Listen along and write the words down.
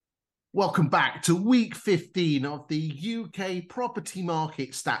Welcome back to week 15 of the UK Property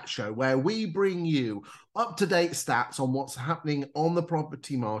Market Stat Show, where we bring you up-to-date stats on what's happening on the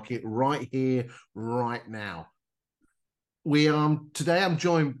property market right here, right now. Today I'm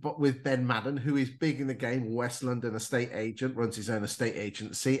joined with Ben Madden, who is big in the game, West London estate agent, runs his own estate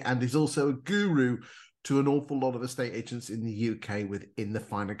agency, and is also a guru to an awful lot of estate agents in the UK within the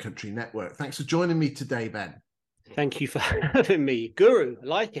Finer Country Network. Thanks for joining me today, Ben. Thank you for having me. Guru, I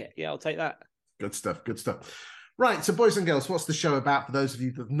like it. Yeah, I'll take that. Good stuff, good stuff. Right, so boys and girls, what's the show about for those of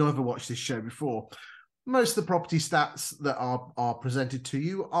you that have never watched this show before? Most of the property stats that are presented to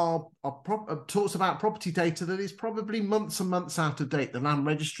you are talks about property data that is probably months and months out of date. The Land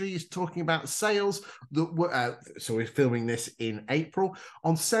Registry is talking about sales that were, so we're filming this in April,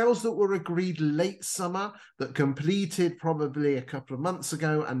 on sales that were agreed late summer that completed probably a couple of months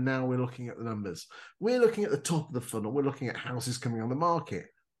ago, and now we're looking at the numbers. We're looking at the top of the funnel. We're looking at houses coming on the market,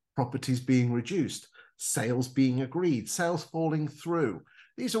 properties being reduced, sales being agreed, sales falling through.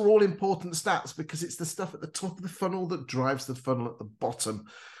 These are all important stats because it's the stuff at the top of the funnel that drives the funnel at the bottom.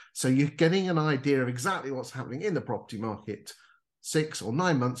 So you're getting an idea of exactly what's happening in the property market 6 or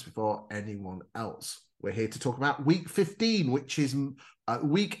 9 months before anyone else. We're here to talk about week 15, which is a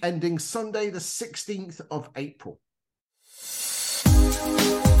week ending Sunday, the 16th of April.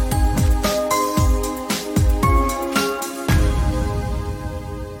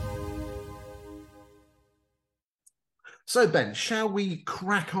 So, Ben, shall we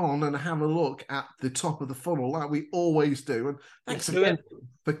crack on and have a look at the top of the funnel like we always do? And thanks again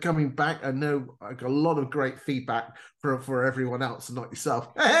for coming back. I know I got a lot of great feedback for everyone else and not yourself.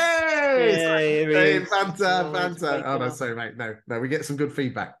 Hey, banter. Oh, no, sorry, mate. No, we get some good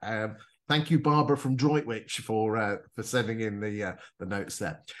feedback. Thank you, Barbara from Droitwich, for sending in the notes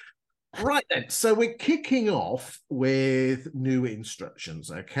there. Right then, so we're kicking off with new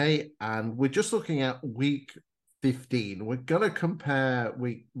instructions, okay? And we're just looking at week 15. We're going to compare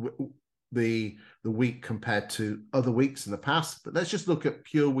the week compared to other weeks in the past, but let's just look at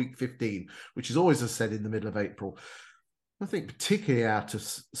pure week 15, which is always, as I said, in the middle of April. I think particularly out of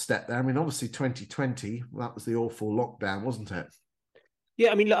step there. I mean, obviously 2020, that was the awful lockdown, wasn't it?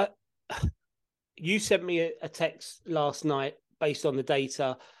 Yeah, I mean, look, you sent me a text last night based on the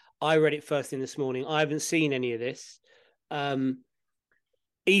data. I read it first thing this morning. I haven't seen any of this.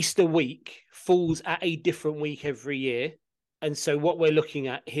 Easter week falls at a different week every year. And so what we're looking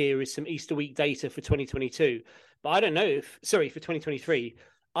at here is some Easter week data for 2022. But I don't know for 2023.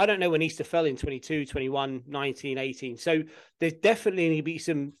 I don't know when Easter fell in 22, 21, 19, 18. So there's definitely going to be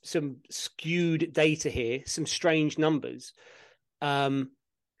some skewed data here, some strange numbers.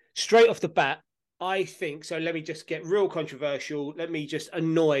 Straight off the bat, I think, so let me just get real controversial. Let me just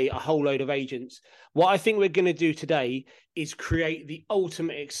annoy a whole load of agents. What I think we're going to do today is create the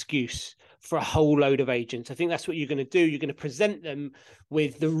ultimate excuse for a whole load of agents. I think that's what you're going to do. You're going to present them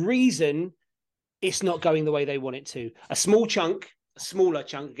with the reason it's not going the way they want it to. A smaller chunk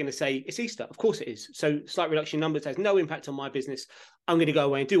are going to say, it's Easter. Of course it is. So slight reduction in numbers has no impact on my business. I'm going to go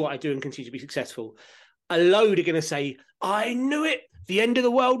away and do what I do and continue to be successful. A load are going to say, I knew it. The end of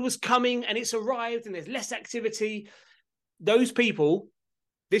the world was coming and it's arrived and there's less activity. Those people,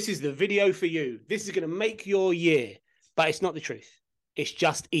 this is the video for you. This is going to make your year, but it's not the truth. It's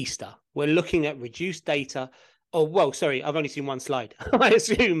just Easter. We're looking at reduced data. Oh, well, sorry, I've only seen one slide. I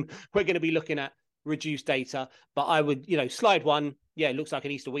assume we're going to be looking at reduced data, but I would, slide one. Yeah, it looks like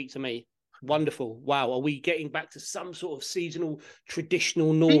an Easter week to me. Wonderful. Wow. Are we getting back to some sort of seasonal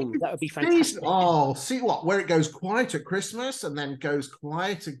traditional norm? That would be fantastic. Oh, see what? Where it goes quiet at Christmas and then goes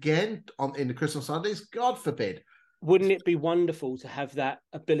quiet again in the Christmas Sundays? God forbid. Wouldn't it be wonderful to have that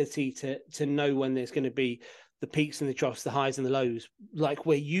ability to know when there's going to be the peaks and the troughs, the highs and the lows, like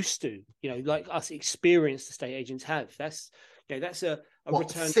we're used to, like us experienced estate agents have? That's a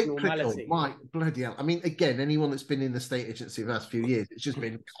return to normality. Right, bloody hell. I mean, again, anyone that's been in the estate agency the last few years, it's just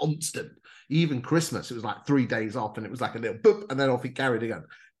been constant. Even Christmas, it was like 3 days off and it was like a little boop and then off it carried again.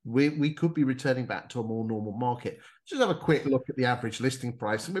 We could be returning back to a more normal market. Just have a quick look at the average listing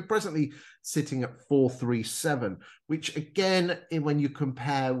price. And we're presently sitting at 437, which again, when you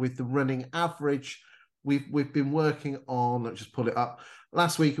compare with the running average, we've been working on, let's just pull it up.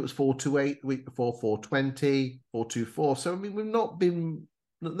 Last week it was 428, the week before 420, 424. So I mean, we've not been,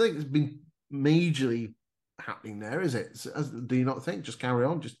 I think it's been majorly happening there, is it? Do you not think? Just carry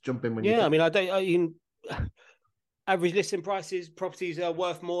on, just jump in when you. Yeah, I mean, average listing prices, properties are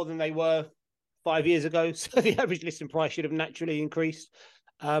worth more than they were 5 years ago. So the average listing price should have naturally increased.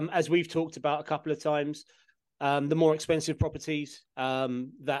 As we've talked about a couple of times, the more expensive properties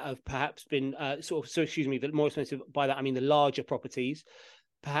that have perhaps been the more expensive, by that I mean the larger properties,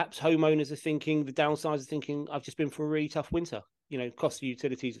 perhaps homeowners are thinking, the downsizers are thinking, I've just been for a really tough winter. Cost of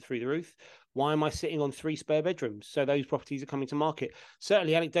utilities are through the roof. Why am I sitting on 3 spare bedrooms? So those properties are coming to market.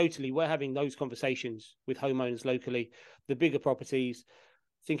 Certainly, anecdotally, we're having those conversations with homeowners locally, the bigger properties,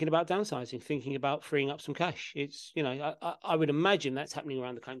 thinking about downsizing, thinking about freeing up some cash. It's, I would imagine that's happening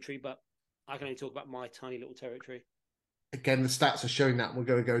around the country, but I can only talk about my tiny little territory. Again, the stats are showing that. We're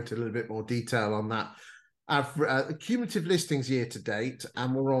going to go into a little bit more detail on that. Cumulative listings year to date,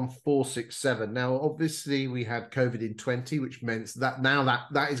 and we're on 467. Now, obviously, we had COVID in 20, which meant that now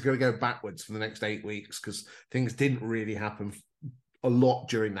that is going to go backwards for the next 8 weeks because things didn't really happen a lot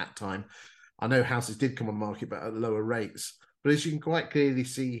during that time. I know houses did come on the market, but at lower rates. But as you can quite clearly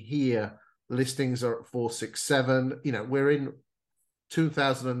see here, listings are at 467. We're in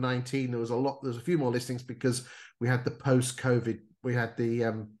 2019. There's a few more listings because we had the post-COVID, we had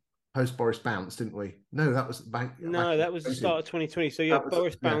the post-Boris bounce, didn't we? No, that was back. No, that was the start of 2020. So yeah,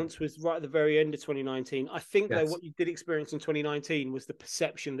 Boris bounce was right at the very end of 2019. I think though what you did experience in 2019 was the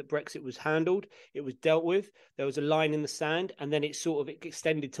perception that Brexit was handled, it was dealt with. There was a line in the sand, and then it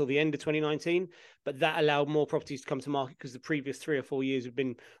extended till the end of 2019. But that allowed more properties to come to market because the previous 3 or 4 years have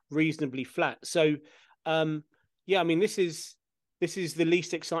been reasonably flat. So, yeah, I mean, this is the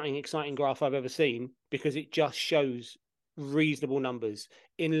least exciting graph I've ever seen because it just shows reasonable numbers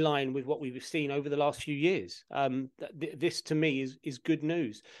in line with what we've seen over the last few years. This to me is good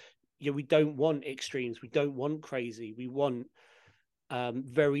news. We don't want extremes. We don't want crazy. We want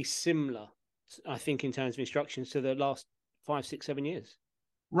very similar, I think, in terms of instructions to the last 5, 6, 7 years.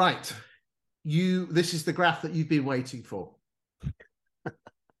 Right. This is the graph that you've been waiting for.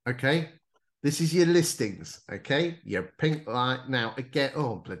 Okay. This is your listings. Okay. Your pink line. Now, again,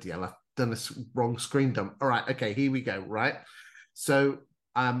 oh, bloody hell, I've done a wrong screen dump. All right. Okay. Here we go. Right. So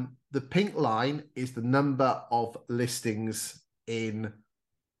the pink line is the number of listings in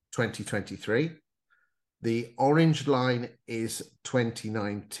 2023. The orange line is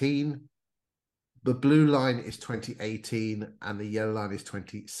 2019. The blue line is 2018 and the yellow line is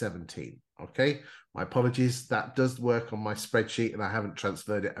 2017. Okay. My apologies. That does work on my spreadsheet and I haven't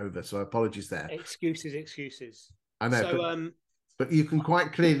transferred it over. So apologies there. Excuses. I know. So, but you can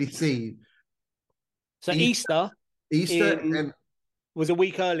quite clearly see. So Easter and was a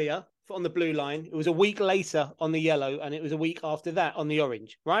week earlier on the blue line. It was a week later on the yellow, and it was a week after that on the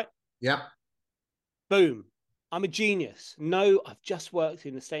orange, right? Yeah. Boom. I'm a genius. No, I've just worked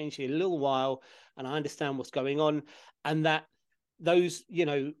in the estate industry a little while, and I understand what's going on. And that those,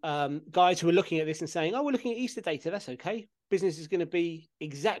 guys who are looking at this and saying, oh, we're looking at Easter data, that's okay. Business is going to be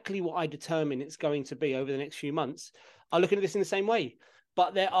exactly what I determine it's going to be over the next few months. are looking at this in the same way.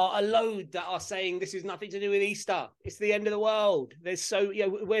 But there are a load that are saying this is nothing to do with Easter. It's the end of the world. Where's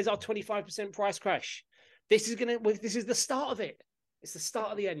our 25% price crash? This is the start of it. It's the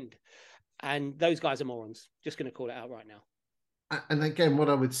start of the end. And those guys are morons. Just going to call it out right now. And again, what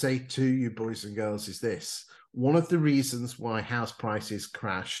I would say to you boys and girls is this. One of the reasons why house prices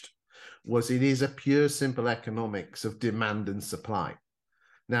crashed was it is a pure, simple economics of demand and supply.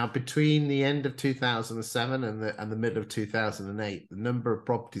 Now, between the end of 2007 and the middle of 2008, the number of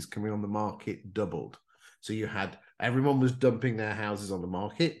properties coming on the market doubled. So everyone was dumping their houses on the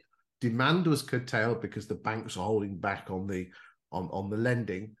market. Demand was curtailed because the banks were holding back on the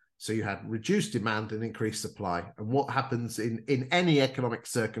lending. So you had reduced demand and increased supply. And what happens in any economic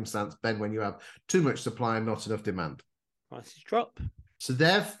circumstance, Ben, when you have too much supply and not enough demand? Prices drop. So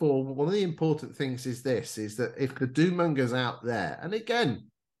therefore, one of the important things is that if the doom-mongers out there, and again,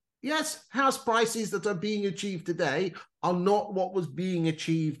 yes, house prices that are being achieved today are not what was being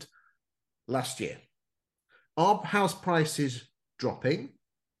achieved last year. Are house prices dropping?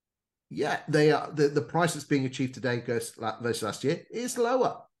 Yeah, they are. The price that's being achieved today versus last year is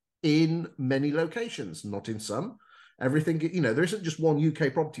lower in many locations, not in some. Everything, there isn't just one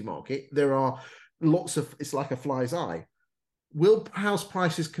UK property market. There are lots of, it's like a fly's eye. Could house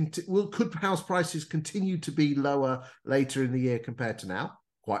prices continue to be lower later in the year compared to now?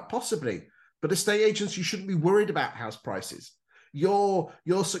 Quite possibly. But estate agents, you shouldn't be worried about house prices. Your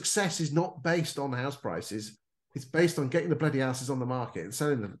success is not based on house prices. It's based on getting the bloody houses on the market and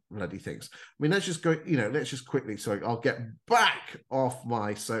selling the bloody things. I mean, let's just quickly, sorry, I'll get back off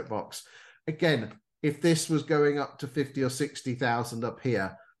my soapbox. Again, if this was going up to 50 or 60,000 up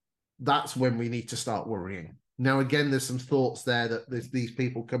here, that's when we need to start worrying. Now, again, there's some thoughts there that there's these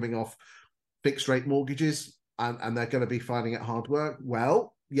people coming off fixed rate mortgages and they're going to be finding it hard work.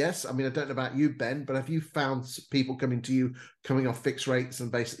 Well, yes. I mean, I don't know about you, Ben, but have you found people coming to you coming off fixed rates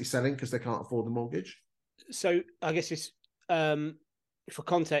and basically selling because they can't afford the mortgage? So I guess it's for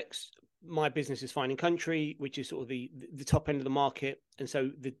context, my business is Finding Country, which is sort of the top end of the market. And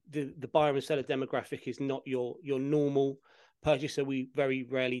so the buyer and seller demographic is not your normal purchaser. We very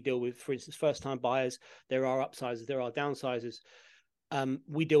rarely deal with, for instance, first-time buyers. There are upsizers, there are downsizers.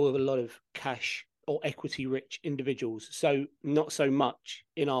 We deal with a lot of cash or equity-rich individuals. So not so much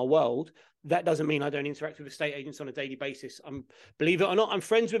in our world. That doesn't mean I don't interact with estate agents on a daily basis. Believe it or not, I'm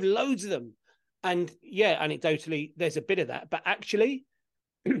friends with loads of them. And yeah, anecdotally, there's a bit of that. But actually,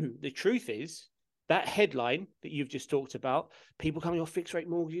 the truth is that headline that you've just talked about, people coming off fixed rate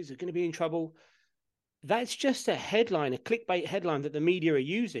mortgages are going to be in trouble. That's just a headline, a clickbait headline that the media are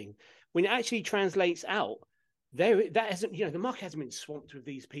using. When it actually translates out, that hasn't, the market hasn't been swamped with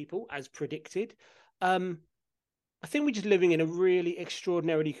these people as predicted. I think we're just living in a really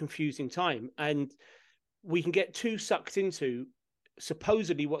extraordinarily confusing time, and we can get too sucked into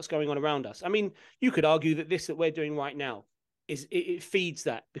supposedly what's going on around us. I mean, you could argue that this that we're doing right now it feeds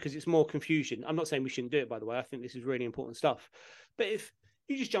that because it's more confusion. I'm not saying we shouldn't do it, by the way. I think this is really important stuff. But if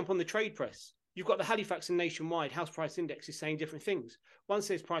you just jump on the trade press, you've got the Halifax and Nationwide house price index is saying different things. One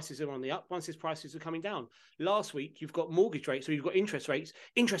says prices are on the up, one says prices are coming down. Last week, you've got mortgage rates, or you've got interest rates.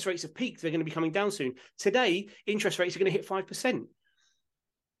 Interest rates have peaked. They're going to be coming down soon. Today, interest rates are going to hit 5%.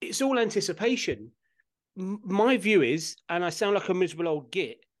 It's all anticipation. My view is, and I sound like a miserable old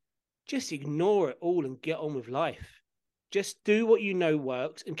git, just ignore it all and get on with life. Just do what you know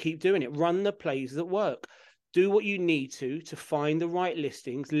works and keep doing it. Run the plays that work. Do what you need to find the right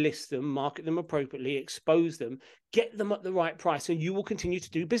listings, list them, market them appropriately, expose them, get them at the right price, and you will continue to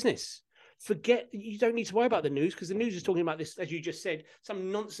do business. You don't need to worry about the news, because the news is talking about this, as you just said,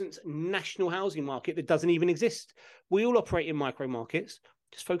 some nonsense national housing market that doesn't even exist. We all operate in micro markets.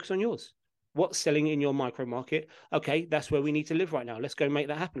 Just focus on yours. What's selling in your micro market? Okay, that's where we need to live right now. Let's go make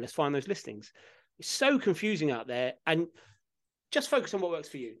that happen. Let's find those listings. It's so confusing out there, and just focus on what works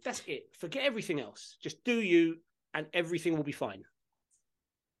for you. That's it. Forget everything else. Just do you, and everything will be fine.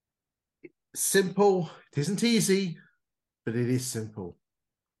 Simple. It isn't easy, but it is simple.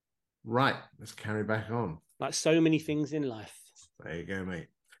 Right, let's carry back on. Like so many things in life. There you go, mate.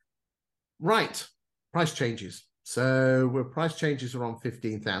 Right, price changes. So price changes are on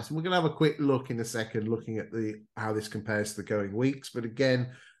 15,000. We're going to have a quick look in a second, looking at how this compares to the going weeks. But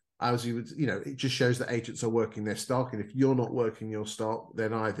again, as you would, it just shows that agents are working their stock. And if you're not working your stock,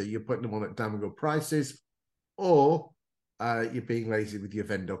 then either you're putting them on at damn good prices, or you're being lazy with your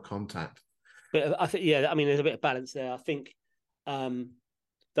vendor contact. But I think, there's a bit of balance there. I think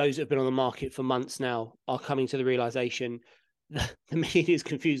those that have been on the market for months now are coming to the realization that the media is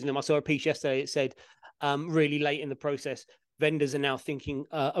confusing them. I saw a piece yesterday. It said really late in the process, vendors are now thinking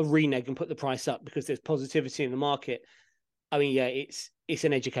a renege and put the price up because there's positivity in the market. I mean, yeah, it's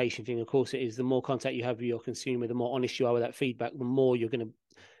an education thing. Of course it is. The more contact you have with your consumer, the more honest you are with that feedback, the more you're going to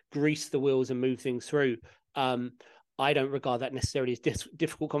grease the wheels and move things through. I don't regard that necessarily as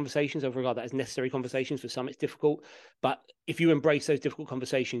difficult conversations. I regard that as necessary conversations. For some, it's difficult. But if you embrace those difficult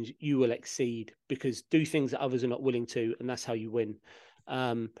conversations, you will exceed, because do things that others are not willing to, and that's how you win.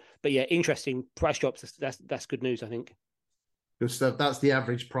 But yeah, interesting price drops. That's good news, I think. Good stuff. That's the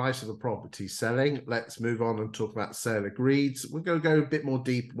average price of a property selling. Let's move on and talk about sale agreed. We're going to go a bit more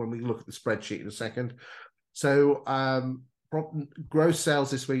deep when we look at the spreadsheet in a second. So gross sales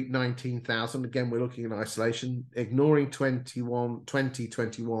this week, 19,000. Again, we're looking in isolation, ignoring 20,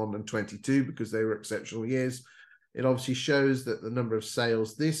 21 and 22 because they were exceptional years. It obviously shows that the number of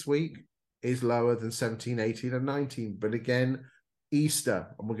sales this week is lower than 17, 18 and 19. But again, Easter,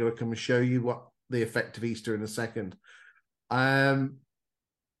 and we're going to come and show you what the effect of Easter in a second.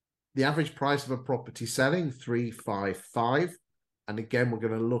 The average price of a property selling, 355. And again, we're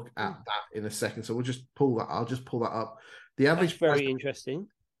going to look at that in a second. So we'll just pull that. I'll just pull that up. The average That's very interesting.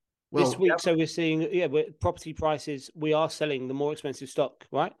 This week, so we're seeing, property prices, we are selling the more expensive stock,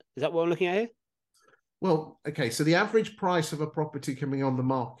 right? Is that what I'm looking at here? Well, okay. So the average price of a property coming on the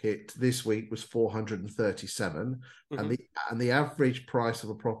market this week was 437. Mm-hmm. And the average price of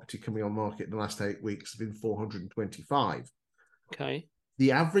a property coming on market in the last 8 weeks has been 425. Okay.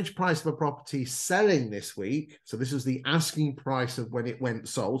 The average price of a property selling this week, so this is the asking price of when it went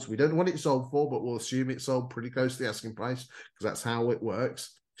sold. So we don't know what it sold for, but we'll assume it sold pretty close to the asking price because that's how it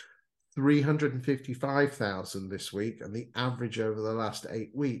works. 355,000 this week, and the average over the last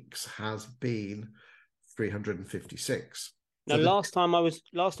 8 weeks has been 356. Now, last time I was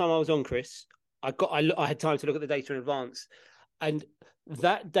on, Chris, I had time to look at the data in advance, and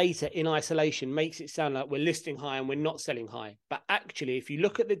that data in isolation makes it sound like we're listing high and we're not selling high. But actually, if you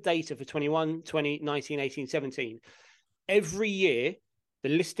look at the data for 21, 20, 19, 18, 17, every year The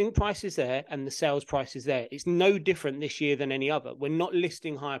listing price is there and the sales price is there. It's no different this year than any other. We're not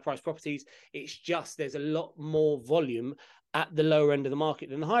listing higher price properties. It's just there's a lot more volume at the lower end of the market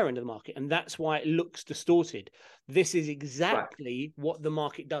than the higher end of the market. And that's why it looks distorted. This is exactly what the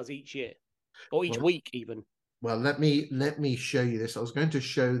market does each year or each week even. Well, let me show you this. I was going to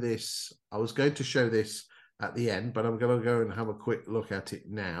show this at the end, but I'm going to go and have a quick look at it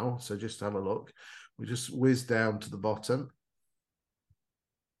now. So just have a look. We just whiz down to the bottom.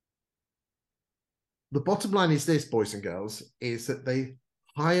 The bottom line is this, boys and girls, is that the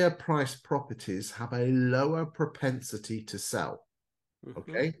higher priced properties have a lower propensity to sell.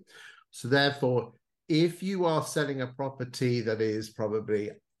 Okay. So therefore, if you are selling a property that is probably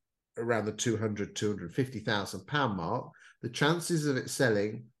around the 200, 250,000 pound mark, the chances of it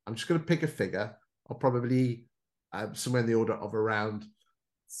selling, I'm just going to pick a figure, are probably somewhere in the order of around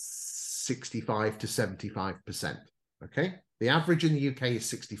 65 to 75%. Okay. The average in the UK is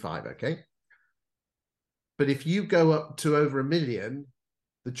 65. Okay. But if you go up to over 1 million,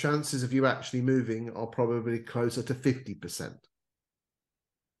 the chances of you actually moving are probably closer to 50%.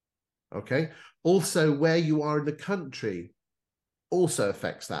 Okay. Also, where you are in the country also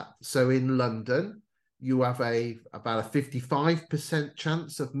affects that. So in London, you have about a 55%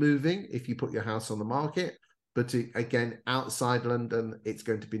 chance of moving if you put your house on the market. But again, outside London, it's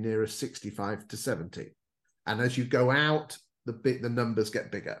going to be nearer 65 to 70. And as you go out, the numbers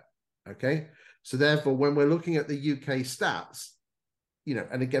get bigger. Okay. So therefore, when we're looking at the UK stats,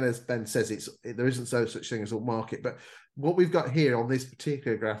 and again, as Ben says, there isn't such thing as a market. But what we've got here on this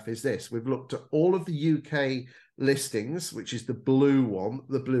particular graph is this. We've looked at all of the UK listings, which is the blue one,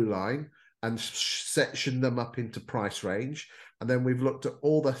 the blue line, and sectioned them up into price range. And then we've looked at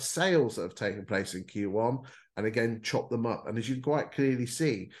all the sales that have taken place in Q1 and again, chopped them up. And as you can quite clearly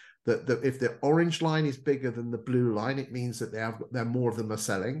see, that if the orange line is bigger than the blue line, it means that there more of them are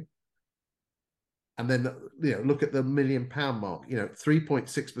selling. And then, look at the £1 million mark.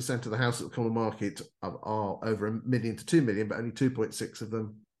 3.6% of the houses that come on the market are over £1 million to 2 million, but only 2.6% of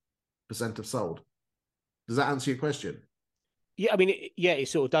them have sold. Does that answer your question? Yeah, I mean, it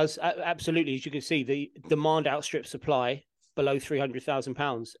sort of does. Absolutely. As you can see, the demand outstrips supply below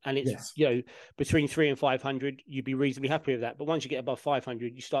 £300,000. And it's, between 300 and 500, you'd be reasonably happy with that. But once you get above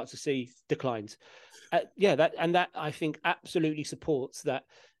 500, you start to see declines. That I think absolutely supports that.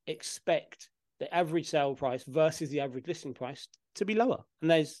 Expect the average sale price versus the average listing price to be lower.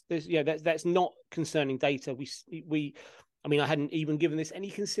 And that's not concerning data. I hadn't even given this any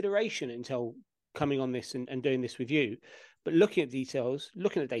consideration until coming on this and doing this with you. But looking at the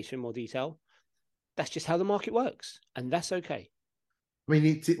data in more detail, that's just how the market works. And that's okay. I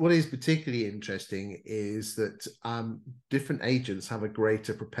mean, what is particularly interesting is that different agents have a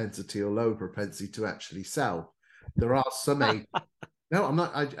greater propensity or lower propensity to actually sell. There are some agents. No, I'm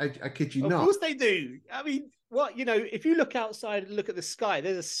not. I kid you not. Of course they do. I mean, if you look outside and look at the sky,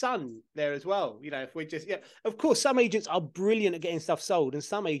 there's a sun there as well. If we're just, of course, some agents are brilliant at getting stuff sold and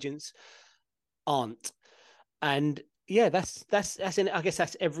some agents aren't. And that's I guess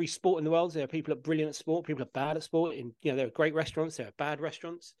that's every sport in the world. There are people that are brilliant at sport, people are bad at sport. And, there are great restaurants, there are bad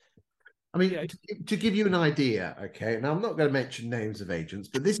restaurants. I mean, to give you an idea, okay, now I'm not going to mention names of agents,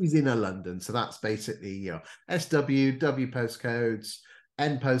 but this is inner London. So that's basically, SW, W postcodes,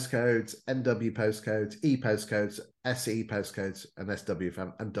 N postcodes, NW postcodes, E postcodes, SE postcodes, and SW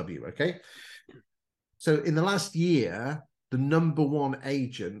and W, okay? So in the last year, the number one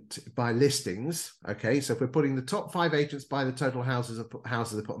agent by listings, okay, so if we're putting the top 5 agents by the total houses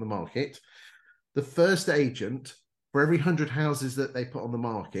they put on the market, the first agent, for every 100 houses that they put on the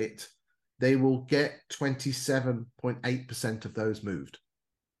market, they will get 27.8% of those moved.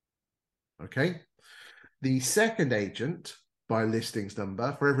 Okay. The second agent by listings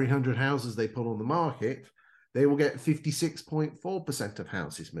number, for every 100 houses they put on the market, they will get 56.4% of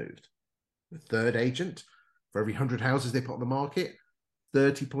houses moved. The third agent, for every 100 houses they put on the market,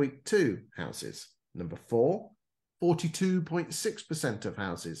 30.2 houses. Number 4, 42.6% of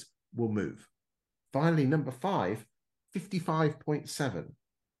houses will move. Finally, number 5, 55.7%.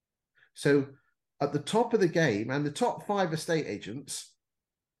 So at the top of the game and the top 5 estate agents,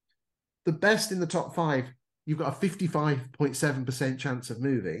 the best in the top 5, you've got a 55.7% chance of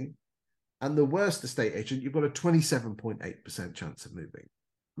moving. And the worst estate agent, you've got a 27.8% chance of moving.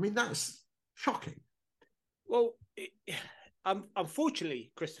 I mean, that's shocking. Well,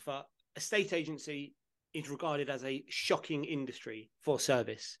 unfortunately, Christopher, estate agency is regarded as a shocking industry for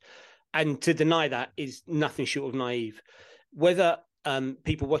service. And to deny that is nothing short of naive. Whether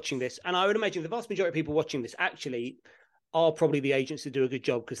people watching this, and I would imagine the vast majority of people watching this actually are probably the agents that do a good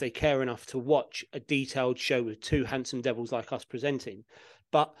job because they care enough to watch a detailed show with 2 handsome devils like us presenting.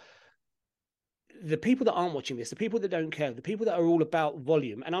 But the people that aren't watching this, the people that don't care, the people that are all about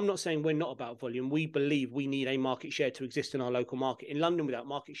volume, and I'm not saying we're not about volume. We believe we need a market share to exist in our local market. In London, without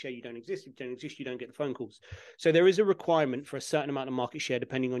market share, you don't exist. If you don't exist, you don't get the phone calls. So there is a requirement for a certain amount of market share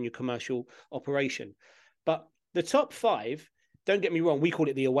depending on your commercial operation. But the top 5, don't get me wrong, we call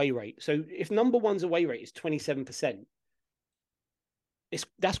it the away rate. So if number 1's away rate is 27%,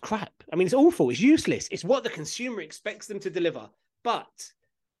 that's crap. I mean, it's awful. It's useless. It's what the consumer expects them to deliver. But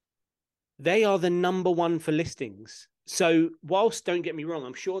they are the number 1 for listings. So whilst, don't get me wrong,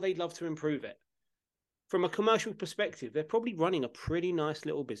 I'm sure they'd love to improve it. From a commercial perspective, they're probably running a pretty nice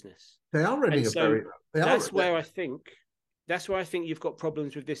little business. They are running that's where I think you've got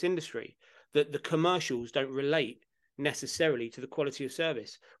problems with this industry, that the commercials don't relate necessarily to the quality of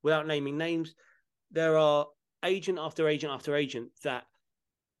service. Without naming names, there are agent after agent after agent that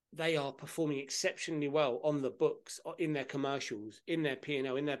they are performing exceptionally well on the books, in their commercials, in their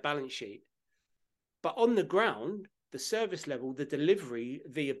P&L, in their balance sheet. But on the ground, the service level, the delivery,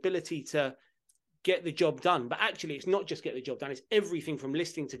 the ability to get the job done. But actually, it's not just get the job done. It's everything from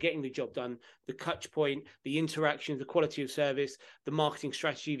listing to getting the job done, the touch point, the interactions, the quality of service, the marketing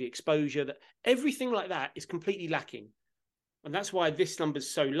strategy, the exposure, that everything like that is completely lacking. And that's why this number's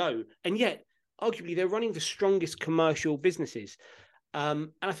so low. And yet, arguably, they're running the strongest commercial businesses. And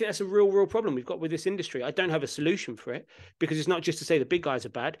I think that's a real problem we've got with this industry. I don't have a solution for it, because it's not just to say the big guys are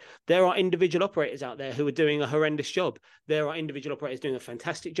bad. There are individual operators out there who are doing a horrendous job. There are individual operators doing a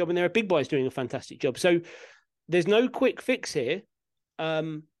fantastic job, and there are big boys doing a fantastic job. So there's no quick fix here.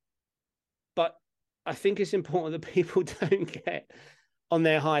 But I think it's important that people don't get on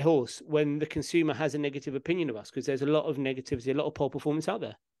their high horse when the consumer has a negative opinion of us, because there's a lot of negativity, a lot of poor performance out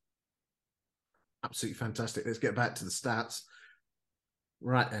there. Absolutely fantastic. Let's get back to the stats.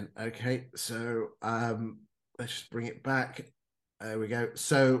 Right then. Okay. So let's just bring it back. There we go.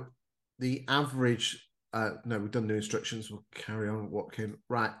 So the average, no, we've done new instructions. We'll carry on, Watkin.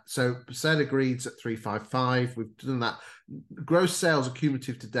 Right. So percent agreed at 355. We've done that. Gross sales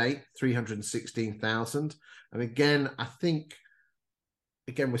accumulative to date, 316,000. And again, I think,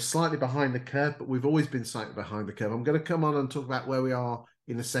 we're slightly behind the curve, but we've always been slightly behind the curve. I'm going to come on and talk about where we are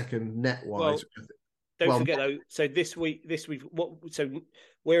in a second net-wise. Don't forget though. So this week, so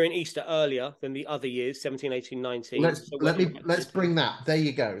we're in Easter earlier than the other years, 17, 18, 19. Let's bring that. There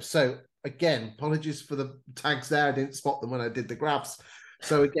you go. So again, apologies for the tags there. I didn't spot them when I did the graphs.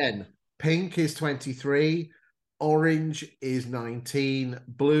 So again, pink is 23, orange is 19,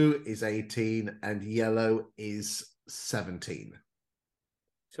 blue is 18, and yellow is 17.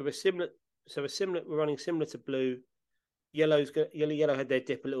 So we're similar. We're running similar to blue. Yellow had their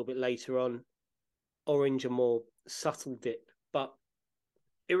dip a little bit later on. Orange a more subtle dip, but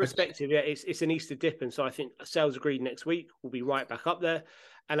irrespective, it's an Easter dip, and so I think sales agreed next week will be right back up there.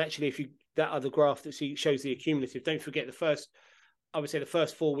 And actually, if you that other graph that shows the accumulative, don't forget the first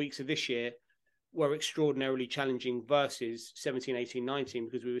 4 weeks of this year were extraordinarily challenging versus 17, 18, 19,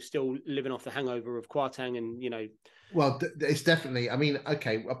 because we were still living off the hangover of Kwarteng and Well, it's definitely, I mean,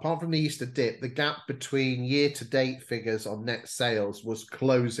 okay, apart from the Easter dip, the gap between year-to-date figures on net sales was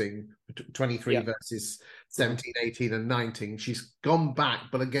closing, 23 versus 17, 18, and 19. She's gone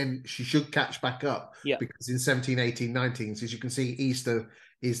back, but again, she should catch back up because in 17, 18, 19, so as you can see, Easter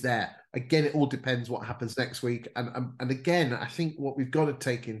is there. Again, it all depends what happens next week. And again, I think what we've got to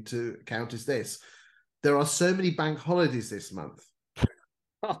take into account is this. There are so many bank holidays this month.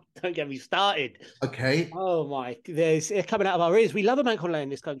 Oh, don't get me started. Okay. Oh my, they're coming out of our ears. We love a bank holiday in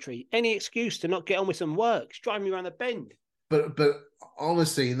this country. Any excuse to not get on with some work, it's driving me around the bend. But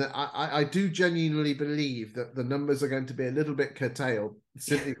honestly, that I do genuinely believe that the numbers are going to be a little bit curtailed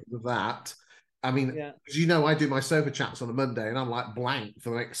simply because of that. I mean, as I do my sofa chats on a Monday, and I'm like blank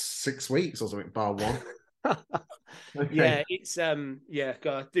for the next 6 weeks or something, bar one. Okay. Yeah, it's God,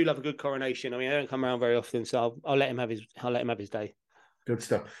 I do love a good coronation. I mean, I don't come around very often, so I'll let him have his day. Good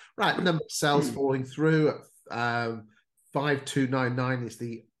stuff. Right, number of sales falling through at 5299 is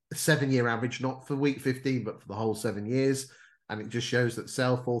the 7-year average, not for week 15, but for the whole 7 years. And it just shows that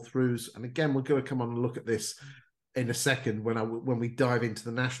sale fall throughs. And again, we're going to come on and look at this in a second when we dive into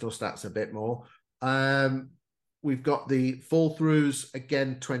the national stats a bit more. We've got the fall throughs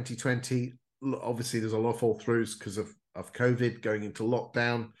again, 2020. Obviously, there's a lot of fall throughs because of COVID going into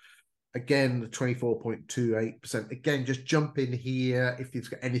lockdown. Again, 24.28%. Again, just jump in here if you've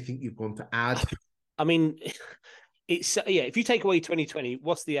got anything you've want to add. I mean, it's if you take away 2020,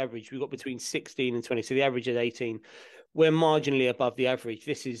 what's the average? We've got between 16 and 20, so the average is 18. We're marginally above the average.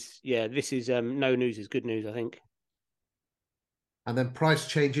 This is no news is good news, I think. And then price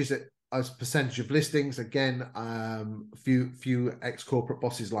changes at as percentage of listings, again, few ex-corporate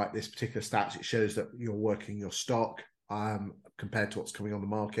bosses like this particular stats. It shows that you're working your stock compared to what's coming on the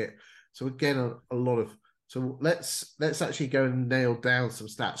market. So again, a lot of. So let's actually go and nail down some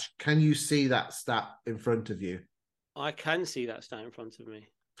stats. Can you see that stat in front of you? I can see that stat in front of me.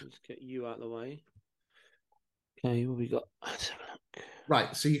 Let's get you out of the way. Okay, what we got? Let's have a look.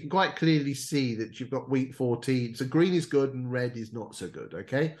 Right, so you can quite clearly see that you've got week 14. So green is good and red is not so good,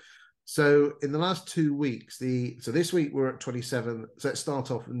 okay? So in the last 2 weeks, so this week we're at 27. So let's start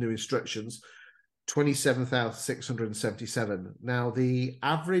off with new instructions. 27,677. Now, the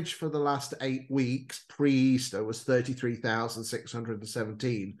average for the last 8 weeks pre-Easter was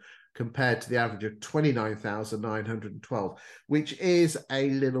 33,617 compared to the average of 29,912, which is a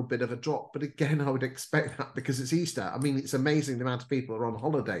little bit of a drop. But again, I would expect that because it's Easter. I mean, it's amazing the amount of people are on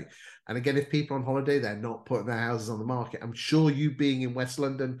holiday. And again, if people are on holiday, they're not putting their houses on the market. I'm sure you being in West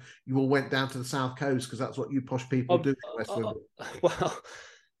London, you all went down to the South Coast because that's what you posh people do in West London. Well,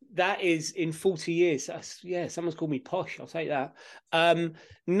 that is in 40 years. Yeah, someone's called me posh. I'll take that.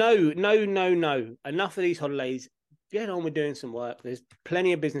 No. Enough of these holidays. Get on with doing some work. There's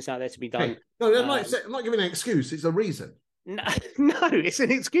plenty of business out there to be done. Hey, no, I'm not giving an excuse. It's a reason. No, it's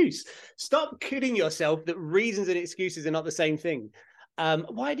an excuse. Stop kidding yourself that reasons and excuses are not the same thing.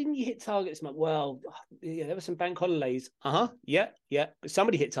 Why didn't you hit target this month? Well, yeah, there were some bank holidays. Yeah.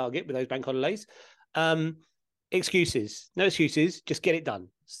 Somebody hit target with those bank holidays. Excuses. No excuses. Just get it done.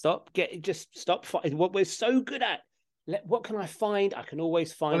 Stop. What we're so good at. What can I find? I can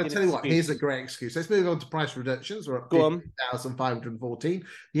always find. Well, I'll tell you what, here's a great excuse. Let's move on to price reductions. We're up 15,514.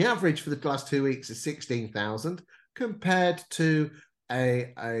 The average for the last 2 weeks is 16,000 compared to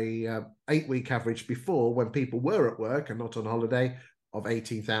a 8-week average before when people were at work and not on holiday of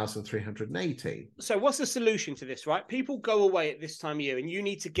 18,380. So what's the solution to this, right? People go away at this time of year and you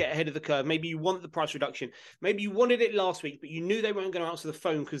need to get ahead of the curve. Maybe you want the price reduction. Maybe you wanted it last week, but you knew they weren't going to answer the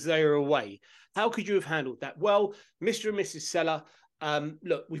phone because they were away. How could you have handled that? Well, Mr. and Mrs. Seller,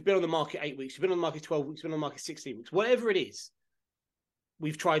 look, we've been on the market 8 weeks. We've been on the market 12 weeks. We've been on the market 16 weeks. Whatever it is,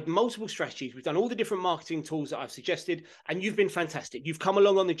 we've tried multiple strategies. We've done all the different marketing tools that I've suggested, and you've been fantastic. You've come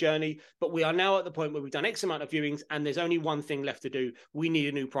along on the journey, but we are now at the point where we've done X amount of viewings, and there's only one thing left to do. We need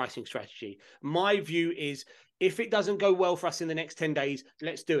a new pricing strategy. My view is, if it doesn't go well for us in the next 10 days,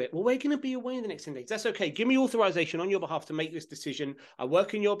 let's do it. Well, we're going to be away in the next 10 days. That's okay. Give me authorization on your behalf to make this decision. I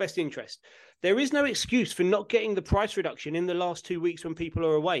work in your best interest. There is no excuse for not getting the price reduction in the last 2 weeks when people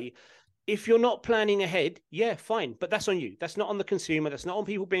are away. If you're not planning ahead, yeah, fine. But that's on you. That's not on the consumer. That's not on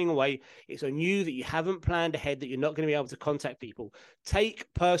people being away. It's on you that you haven't planned ahead, that you're not going to be able to contact people. Take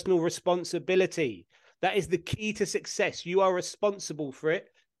personal responsibility. That is the key to success. You are responsible for it.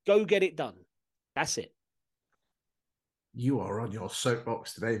 Go get it done. That's it. You are on your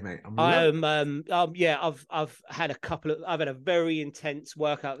soapbox today, mate. I've had I've had a very intense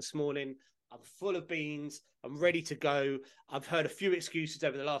workout this morning. I'm full of beans. I'm ready to go. I've heard a few excuses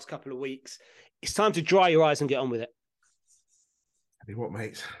over the last couple of weeks. It's time to dry your eyes and get on with it. I mean, what,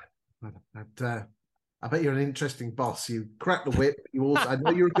 mate? I bet you're an interesting boss. You crack the whip. You also, I know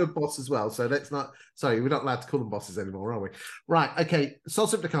you're a good boss as well. So let's not. Sorry, we're not allowed to call them bosses anymore, are we? Right. Okay.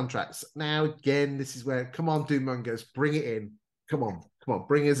 Source up the contracts. Now, again, this is where. Come on, Doommongers, bring it in. Come on,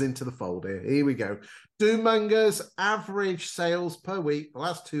 bring us into the fold here. Here we go. Doommongers average sales per week, the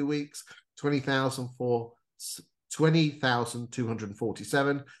last 2 weeks,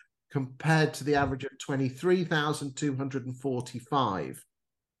 20,247 compared to the average of 23,245.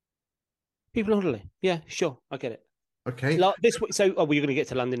 People on holiday. Yeah, sure. I get it. Okay. This week, you're going to get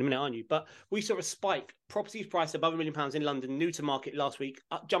to London in a minute, aren't you? But we saw a spike. Properties priced above £1 million in London, new to market last week,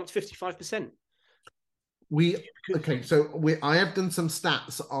 jumped 55%. I have done some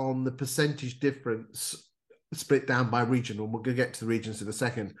stats on the percentage difference split down by region, and we're going to get to the regions in a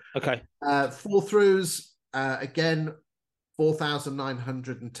second. Okay. Fall throughs, again,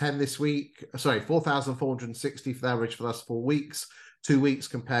 4,910 this week. Sorry, 4,460 for the average for the last 4 weeks. 2 weeks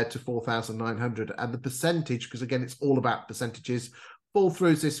compared to 4,900. And the percentage, because again, it's all about percentages, fall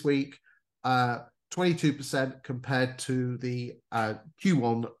throughs this week, 22% compared to the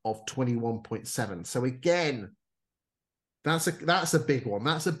Q1 of 21.7. So again, that's a big one.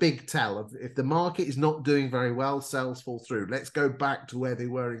 That's a big tell. Of if the market is not doing very well, sales fall through. Let's go back to where they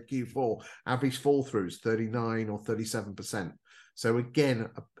were in Q4. Average fall throughs 39 or 37%. So again,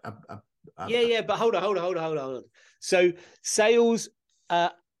 but hold on. So sales,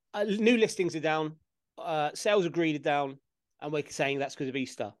 new listings are down, sales agreed are down, and we're saying that's because of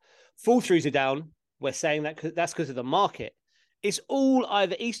Easter. Fall throughs are down. We're saying that's because of the market. It's all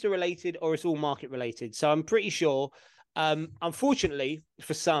either Easter related or it's all market related. So I'm pretty sure Unfortunately,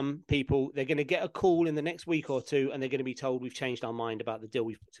 for some people, they're going to get a call in the next week or two, and they're going to be told we've changed our mind about the deal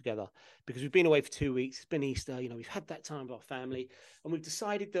we've put together because we've been away for 2 weeks. It's been Easter, we've had that time with our family, and we've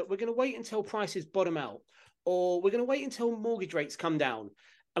decided that we're going to wait until prices bottom out, or we're going to wait until mortgage rates come down.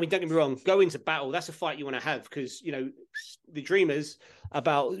 I mean, don't get me wrong, go into battle. That's a fight you want to have because, the dreamers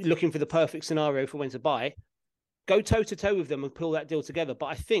about looking for the perfect scenario for when to buy, go toe to toe with them and pull that deal together. But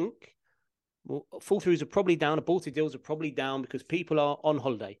I think fall throughs are probably down, aborted deals are probably down because people are on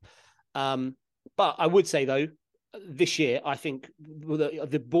holiday. But I would say, though, this year, I think the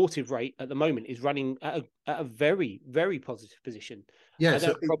abortive rate at the moment is running at a very, very positive position. Yeah, I don't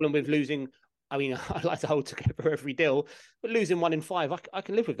have a problem with losing. I mean, I like to hold together every deal, but losing 1 in 5, I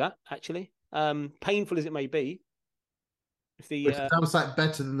can live with that, actually. Painful as it may be. Which sounds like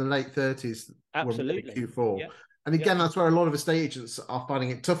better than the late 30s absolutely when Q4. Yeah. And again, that's where a lot of estate agents are finding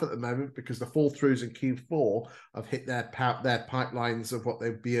it tough at the moment because the fall throughs in Q4 have hit their pipelines of what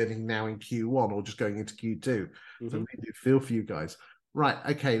they'd be earning now in Q1 or just going into Q2. Mm-hmm. So I really do feel for you guys. Right.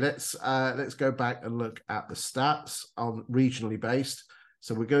 Okay. Let's go back and look at the stats on regionally based.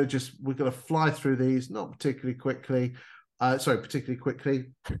 So we're going to fly through these, not particularly quickly. Particularly quickly.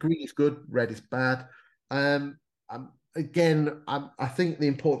 Green is good, red is bad. Again, I think the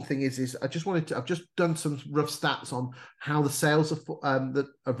important thing is I've just done some rough stats on how the sales that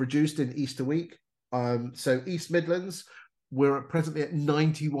have reduced in Easter week. So East Midlands, we're presently at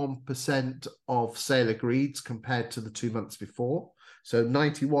 91% of sale agreed compared to the 2 months before. So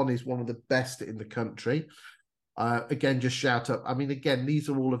 91 is one of the best in the country. Again, just shout up. I mean, again, these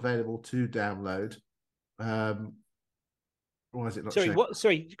are all available to download. Why is it not?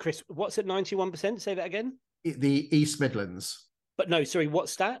 Sorry, Chris. What's at 91%? Say that again. The East Midlands. But no, sorry, what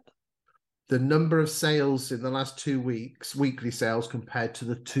stat? The number of sales in the last 2 weeks, weekly sales compared to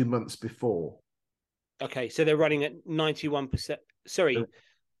the 2 months before. Okay, so they're running at 91%. Sorry.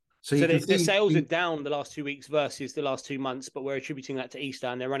 So their sales are down the last 2 weeks versus the last 2 months, but we're attributing that to Easter,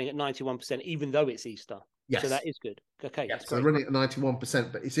 and they're running at 91%, even though it's Easter. Yes. So that is good. Okay, yes, so they're running at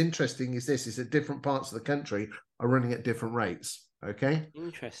 91%. But it's interesting is that different parts of the country are running at different rates. Okay.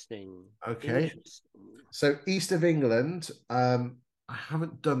 Interesting. Okay. So East of England, I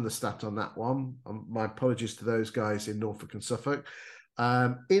haven't done the stat on that one. My apologies to those guys in Norfolk and Suffolk.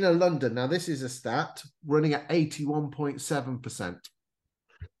 Inner London, now this is a stat running at 81.7%.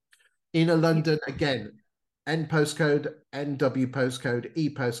 Inner London, again, N postcode, NW postcode,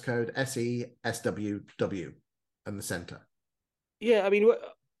 E postcode, SE, SWW, and the centre. Yeah, I mean,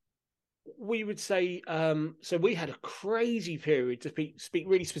 we would say, so we had a crazy period to speak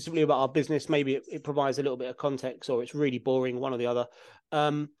really specifically about our business. Maybe it provides a little bit of context, or it's really boring, one or the other.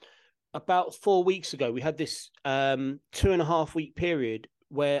 About 4 weeks ago, we had this 2.5 week period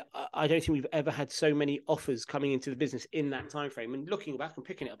where I don't think we've ever had so many offers coming into the business in that time frame. And looking back and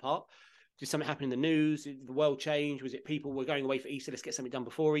picking it apart, did something happen in the news? Did the world change? Was it people were going away for Easter? Let's get something done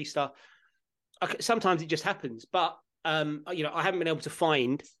before Easter. Sometimes it just happens, but I haven't been able to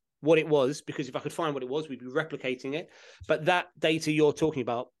find what it was, because if I could find what it was, we'd be replicating it. But that data you're talking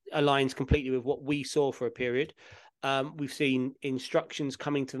about aligns completely with what we saw for a period. We've seen instructions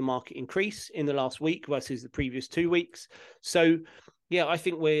coming to the market increase in the last week versus the previous 2 weeks. So, yeah, I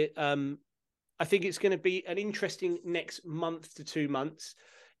think I think it's going to be an interesting next month to 2 months.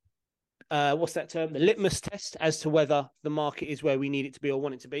 What's that term? The litmus test as to whether the market is where we need it to be or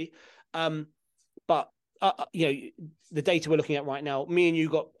want it to be. But the data we're looking at right now, me and you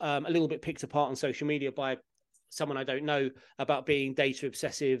got a little bit picked apart on social media by someone I don't know about being data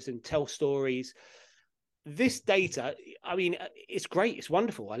obsessives and tell stories. This data, I mean, it's great. It's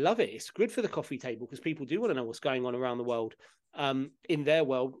wonderful. I love it. It's good for the coffee table because people do want to know what's going on around the world. In their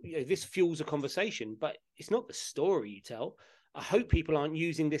world, this fuels a conversation, but it's not the story you tell. I hope people aren't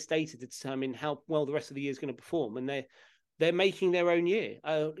using this data to determine how well the rest of the year is going to perform, and they're making their own year.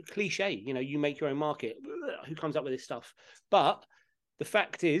 Cliche, you make your own market. Who comes up with this stuff? But the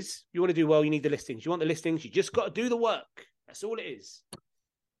fact is, you want to do well, you need the listings. You want the listings, you just got to do the work. That's all it is.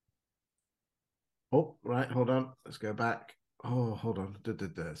 Oh, right. Hold on. Let's go back. Oh, hold on.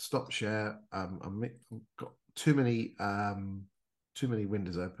 Stop share. I've got too many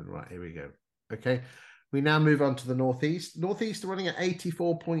windows open. Right, here we go. Okay. We now move on to the Northeast. Northeast are running at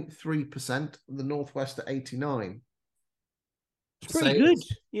 84.3%, the Northwest at 89%. It's pretty good.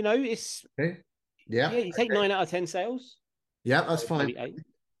 It's okay. Yeah. You take 9 out of 10 sales. Yeah, that's fine. 8.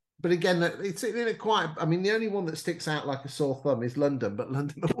 But again, it's in it quite. I mean, the only one that sticks out like a sore thumb is London, but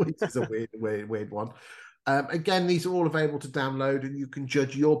London always is a weird one. Again, these are all available to download, and you can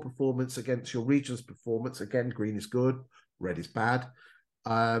judge your performance against your region's performance. Again, green is good, red is bad.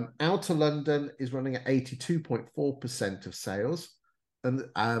 Outer London is running at 82.4% of sales,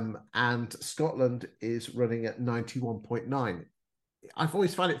 and Scotland is running at 91.9. I've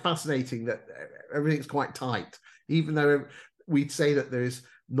always found it fascinating that everything's quite tight, even though we'd say that there is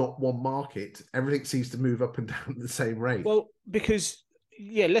not one market. Everything seems to move up and down at the same rate. Well, because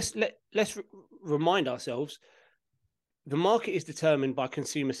let's remind ourselves. The market is determined by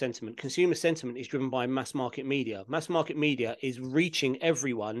consumer sentiment. Consumer sentiment is driven by mass market media. Mass market media is reaching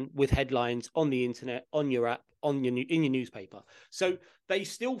everyone with headlines on the internet, on your app, in your newspaper. So they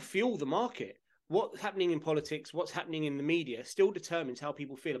still fuel the market. What's happening in politics, what's happening in the media still determines how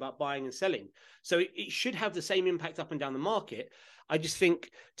people feel about buying and selling. So it should have the same impact up and down the market. I just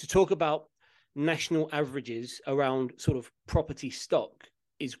think to talk about national averages around sort of property stock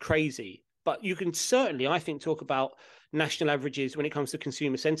is crazy. But you can certainly, I think, talk about national averages when it comes to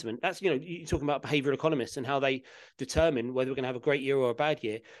consumer sentiment. That's, you're talking about behavioral economists and how they determine whether we're going to have a great year or a bad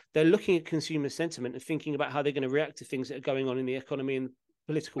year. They're looking at consumer sentiment and thinking about how they're going to react to things that are going on in the economy and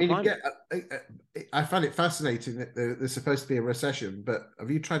political climate. I find it fascinating that there's supposed to be a recession, but have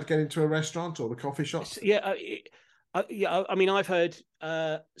you tried to get into a restaurant or the coffee shops? Yeah, I mean, I've heard.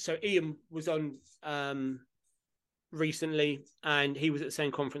 So Ian was on recently, and he was at the same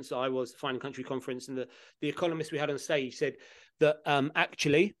conference that I was, the Fine and Country conference, and the economist we had on stage said that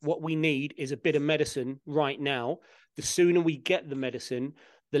actually what we need is a bit of medicine right now. The sooner we get the medicine,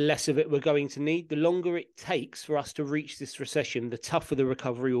 the less of it we're going to need. The longer it takes for us to reach this recession, the tougher the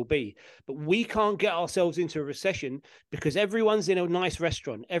recovery will be. But we can't get ourselves into a recession because everyone's in a nice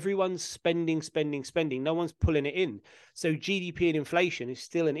restaurant. Everyone's spending. No one's pulling it in. So GDP and inflation is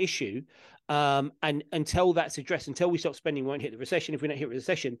still an issue. And until that's addressed, until we stop spending, we won't hit the recession. If we don't hit the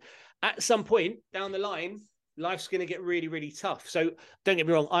recession, at some point down the line, life's going to get really, really tough. So don't get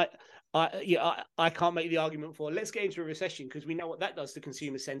me wrong. I can't make the argument for let's get into a recession because we know what that does to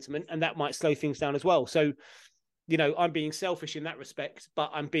consumer sentiment, and that might slow things down as well. So, I'm being selfish in that respect,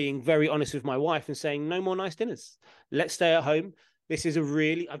 but I'm being very honest with my wife and saying no more nice dinners. Let's stay at home. This is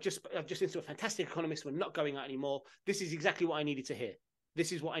I've just into a fantastic economist. We're not going out anymore. This is exactly what I needed to hear.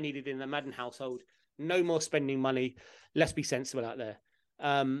 This is what I needed in the Madden household. No more spending money. Let's be sensible out there.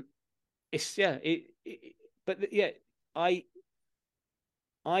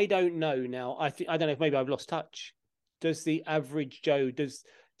 I don't know now. I don't know if maybe I've lost touch. Does the average Joe, does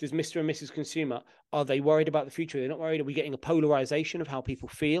Mr. and Mrs. Consumer, are they worried about the future? They're not worried. Are we getting a polarization of how people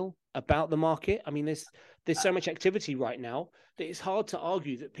feel about the market? I mean, there's so much activity right now that it's hard to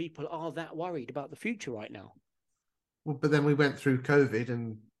argue that people are that worried about the future right now. Well, but then we went through COVID,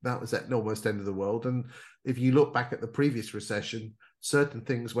 and that was at almost end of the world. And if you look back at the previous recession, certain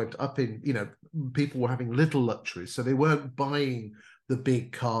things went up in, people were having little luxuries. So they weren't buying the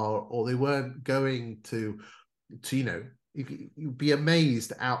big car, or they weren't going to you'd be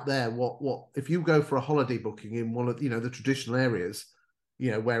amazed out there what if you go for a holiday booking in one of the traditional areas,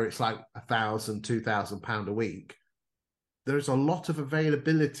 where it's like £1,000-2,000 a week. There's a lot of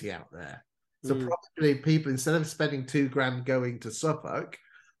availability out there. So probably people, instead of spending £2,000 going to Suffolk,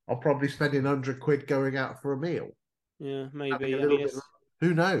 are probably spending £100 going out for a meal. Yeah, maybe.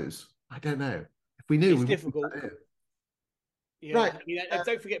 Who knows? I don't know. If we knew, it's difficult. Yeah, right. I mean,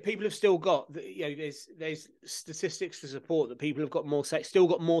 don't forget, people have still got, there's statistics to support that people have got still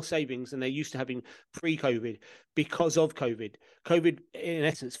got more savings than they used to having pre-COVID because of COVID. COVID, in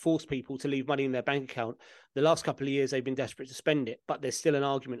essence, forced people to leave money in their bank account. The last couple of years, they've been desperate to spend it, but there's still an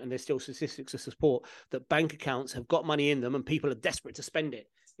argument and there's still statistics to support that bank accounts have got money in them and people are desperate to spend it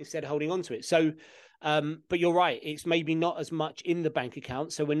instead of holding on to it. So, but you're right, it's maybe not as much in the bank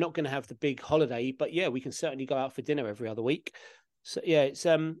account, so we're not going to have the big holiday, but yeah, we can certainly go out for dinner every other week. So yeah,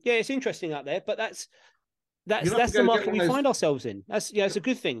 it's interesting out there, but that's the market we find ourselves in. That's it's a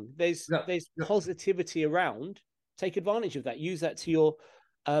good thing. There's positivity around. Take advantage of that. Use that to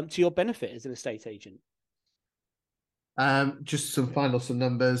your benefit as an estate agent. Just some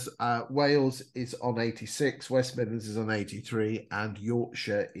numbers. Wales is on 86, West Midlands is on 83, and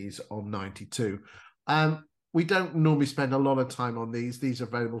Yorkshire is on 92. We don't normally spend a lot of time on these. These are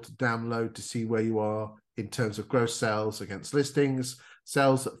available to download to see where you are in terms of gross sales against listings,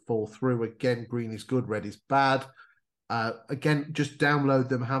 sales that fall through. Again, green is good, red is bad. Again, just download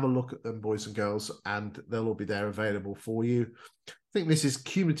them, have a look at them, boys and girls, and they'll all be there available for you. I think this is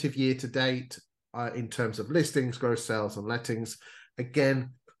cumulative year to date in terms of listings, gross sales, and lettings.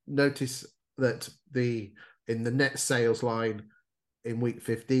 Again, notice that in the net sales line in week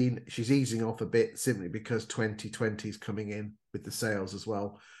 15, she's easing off a bit simply because 2020 is coming in with the sales as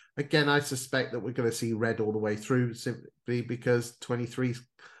well. Again, I suspect that we're going to see red all the way through simply because 23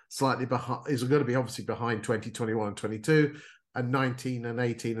 slightly behind, is going to be obviously behind 2021 and 22. and 19 and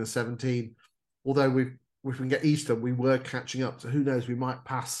 18 and 17. Although if we can get Easter, we were catching up. So who knows? We might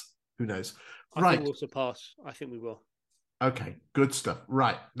pass. Who knows? I think we'll surpass. I think we will. Okay, good stuff.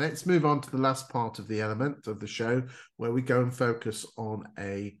 Right, let's move on to the last part of the element of the show, where we go and focus on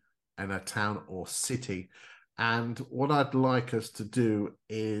a town or city. And what I'd like us to do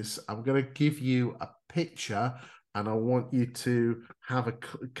is I'm going to give you a picture, and I want you to have a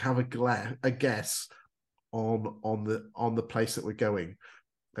guess on the place that we're going.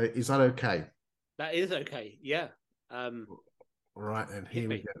 Is that okay? That is okay. Yeah. Right, then here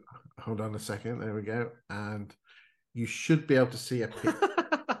we go. Hold on a second. There we go. And you should be able to see a picture.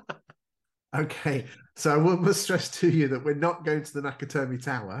 Okay, so I must stress to you that we're not going to the Nakatomi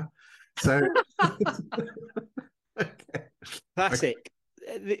Tower. So, okay. Classic.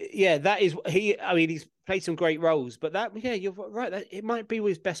 Okay. Yeah, that is he. I mean, he's played some great roles, but you're right. It might be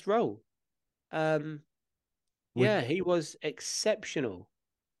his best role. Yeah, he was exceptional.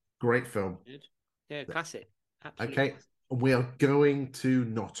 Great film. Yeah, classic. Absolutely. Okay, we are going to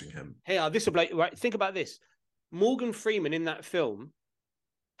Nottingham. Hey, this will like right. Think about this. Morgan Freeman in that film,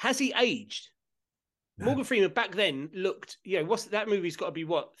 has he aged? No. Morgan Freeman back then looked, what's that movie's got to be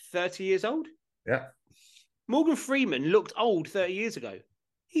 30 years old? Yeah. Morgan Freeman looked old 30 years ago.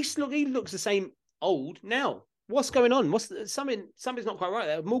 He looks the same old now. What's going on? Something's not quite right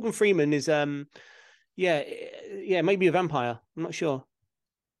there. Morgan Freeman is maybe a vampire. I'm not sure.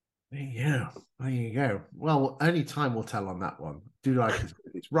 There you go. Well, only time will tell on that one. Do like his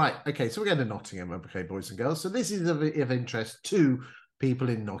movies. Right. Okay, so we're going to Nottingham, okay, boys and girls. So this is of interest to people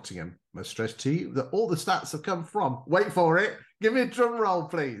in Nottingham. I must stress to you that all the stats have come from. Wait for it. Give me a drum roll,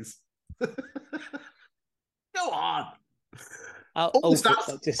 please. Go on. All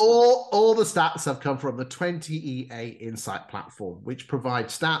the stats have come from the 20EA Insight platform, which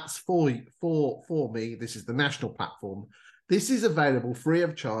provides stats for me. This is the national platform. This is available free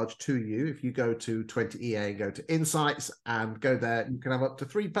of charge to you. If you go to 20EA and go to Insights and go there, you can have up to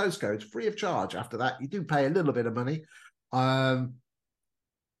 3 postcodes free of charge. After that, you do pay a little bit of money. I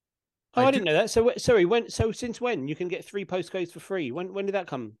didn't know that. So sorry, since when you can get 3 postcodes for free? When did that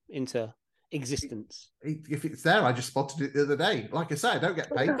come into existence? If it's there, I just spotted it the other day. Like I say, I don't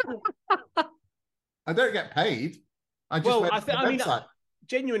get paid. I don't get paid.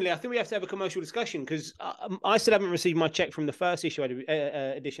 Genuinely, I think we have to have a commercial discussion because I still haven't received my check from the first issue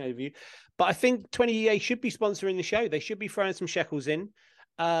edition overview. But I think 20EA should be sponsoring the show. They should be throwing some shekels in.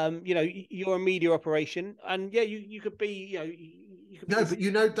 You're a media operation, and you could be. No, but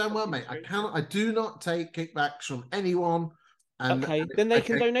damn well, mate. I do not take kickbacks from anyone. Then they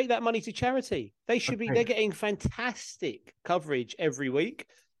can donate that money to charity. They should be. They're getting fantastic coverage every week.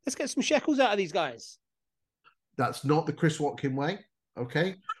 Let's get some shekels out of these guys. That's not the Chris Watkin way.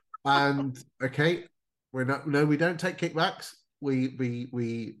 Okay, and we don't take kickbacks. We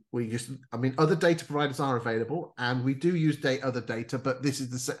just, other data providers are available, and we do use other data, but this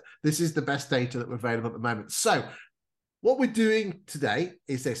is the best data that we're available at the moment. So, what we're doing today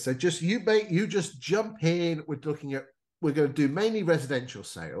is this. So, just you just jump in. We're going to do mainly residential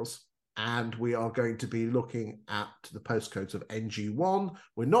sales, and we are going to be looking at the postcodes of NG1.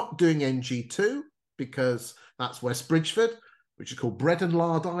 We're not doing NG2 because that's West Bridgford, which is called Bread and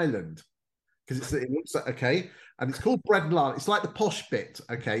Lard Island, because it looks like and it's called Bread and Lard. It's like the posh bit.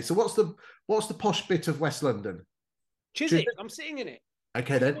 Okay, so what's the posh bit of West London? Chiswick. I'm sitting in it.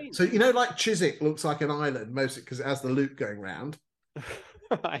 Okay, then. So like Chiswick looks like an island mostly because it has the loop going round.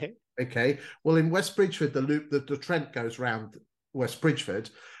 Right. Okay. Well, in West Bridgford, the Trent goes round West Bridgford,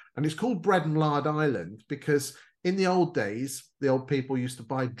 and it's called Bread and Lard Island because in the old days, the old people used to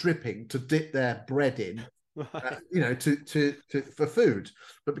buy dripping to dip their bread in. Right. For food,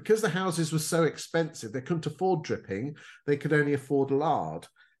 but because the houses were so expensive, they couldn't afford dripping. They could only afford lard,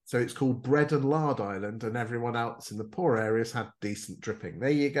 so it's called Bread and Lard Island. And everyone else in the poor areas had decent dripping. There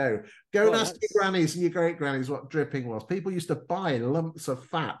you go. And ask your grannies and your great grannies what dripping was. People used to buy lumps of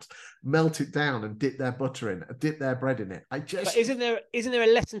fat, melt it down, and dip their butter in, dip their bread in it. But isn't there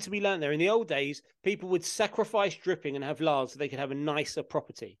a lesson to be learned there? In the old days, people would sacrifice dripping and have lard so they could have a nicer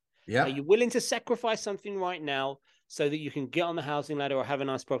property. Yeah. Are you willing to sacrifice something right now so that you can get on the housing ladder or have a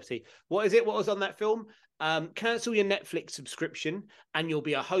nice property? What is it? What was on that film? Cancel your Netflix subscription and you'll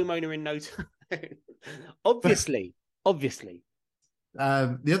be a homeowner in no time. Obviously.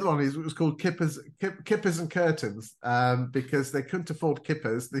 The other one was called Kippers and Curtains, because they couldn't afford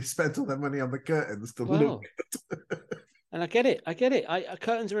kippers. They spent all their money on the curtains to look good. And I get it.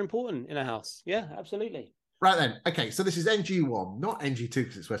 Curtains are important in a house. Yeah, absolutely. Right then. Okay, so this is NG1, not NG2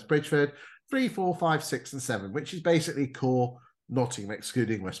 because it's West Bridgford. 3, 4, 5, 6, and 7, which is basically core Nottingham,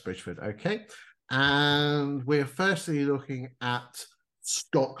 excluding West Bridgford. Okay. And we're firstly looking at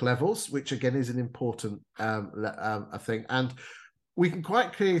stock levels, which again is an important thing. And we can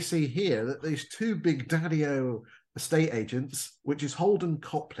quite clearly see here that these two big daddy-o estate agents, which is Holden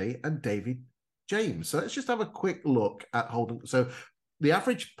Copley and David James. So let's just have a quick look at Holden. So the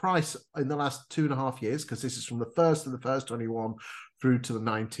average price in the last 2.5 years, because this is from the 1st of the 1st 21 through to the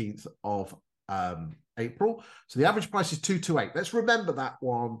 19th of April. So the average price is 228. Let's remember that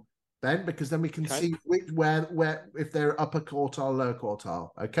one then, because then we can see where if they're upper quartile, lower quartile.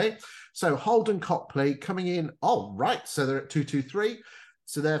 Okay, so Holden Copley coming in. Oh, right. So they're at 223.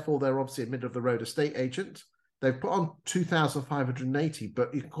 So therefore, they're obviously a middle of the road estate agent. They've put on 2,580,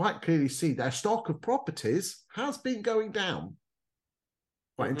 but you can quite clearly see their stock of properties has been going down.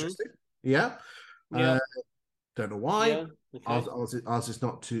 Quite interesting. Yeah. Don't know why. Yeah. Okay. Ours is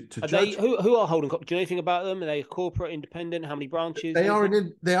not to are judge. Who are Holden Copley? Do you know anything about them? Are they a corporate independent? How many branches? They are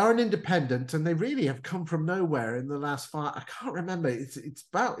an independent, and they really have come from nowhere in the last 5. I can't remember. It's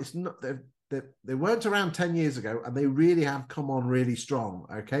not. They weren't around 10 years ago, and they really have come on really strong.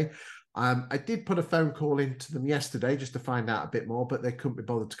 Okay. I did put a phone call into them yesterday just to find out a bit more, but they couldn't be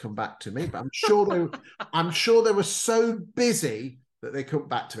bothered to come back to me. But I'm sure they were so busy that they come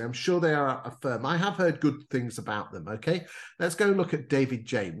back to me. I'm sure they are a firm. I have heard good things about them. Okay, let's go and look at David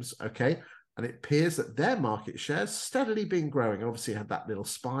James. Okay, and it appears that their market share has steadily been growing. Obviously, had that little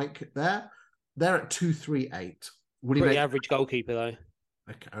spike there. They're at 238. Pretty average goalkeeper though.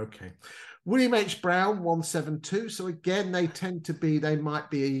 Okay. William H. Brown 172. So again, they might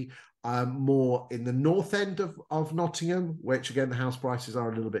be more in the north end of Nottingham, which again the house prices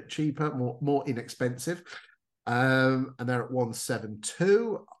are a little bit cheaper, more inexpensive. And they're at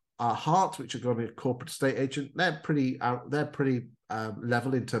 172. Hart, which are going to be a corporate estate agent, they're pretty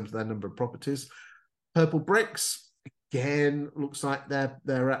level in terms of their number of properties. Purple Bricks, again, looks like their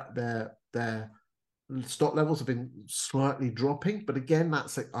stock levels have been slightly dropping, but again,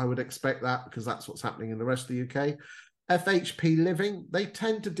 I would expect that because that's what's happening in the rest of the UK. FHP Living, they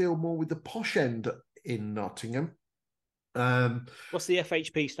tend to deal more with the posh end in Nottingham. What's the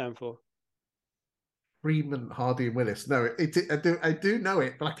FHP stand for? Freeman, Hardy, and Willis. No, I do know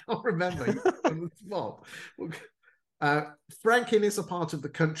it, but I can't remember. On the spot. Franklin is a part of the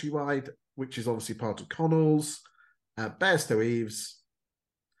Countrywide, which is obviously part of Connell's. Bairstow Eves.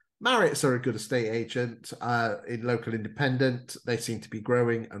 Marriott's are a good estate agent in local independent. They seem to be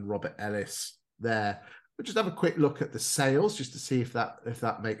growing, and Robert Ellis there. We'll just have a quick look at the sales just to see if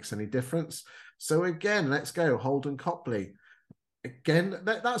that makes any difference. So again, let's go Holden Copley. Again,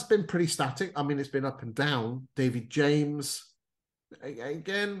 that's been pretty static. I mean, it's been up and down. David James,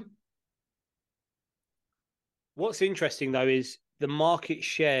 again. What's interesting, though, is the market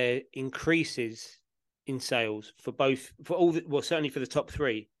share increases in sales certainly for the top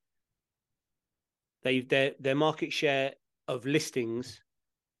three. Their market share of listings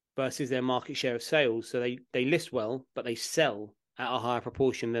versus their market share of sales. So they list well, but they sell at a higher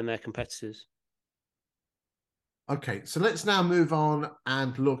proportion than their competitors. Okay, so let's now move on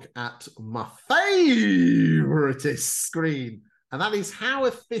and look at my favorite screen, and that is how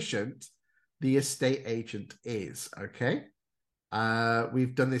efficient the estate agent is. Okay,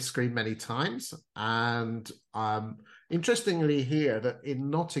 we've done this screen many times, and interestingly here that in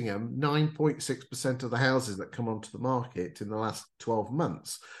Nottingham, 9.6% of the houses that come onto the market in the last 12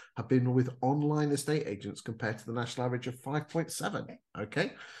 months have been with online estate agents compared to the national average of 5.7.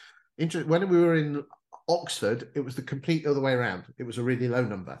 Okay, when we were in Oxford, it was the complete other way around. It was a really low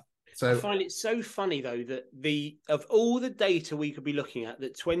number. So I find it so funny though that of all the data we could be looking at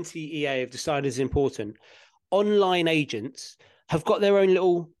that 20 EA have decided is important, online agents have got their own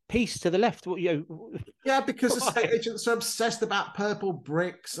little piece to the left. Yeah, because estate agents are obsessed about purple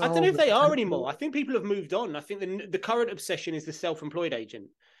bricks. I don't know if they are anymore. I think people have moved on. I think the current obsession is the self-employed agent.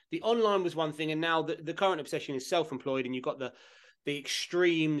 The online was one thing, and now the current obsession is self-employed, and you've got the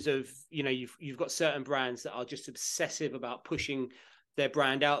extremes of, you've got certain brands that are just obsessive about pushing their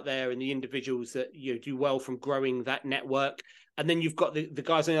brand out there, and the individuals that do well from growing that network. And then you've got the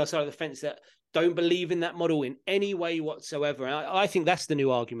guys on the other side of the fence that don't believe in that model in any way whatsoever. And I think that's the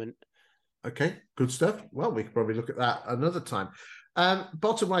new argument. Okay, good stuff. Well, we could probably look at that another time.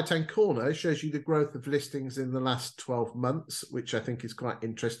 Bottom right-hand corner shows you the growth of listings in the last 12 months, which I think is quite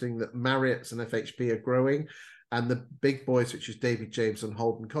interesting, that Marriott's and FHP are growing, and the big boys, which is David James and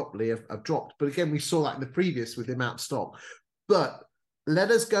Holden Copley, have dropped. But again, we saw that in the previous with the amount of stock. But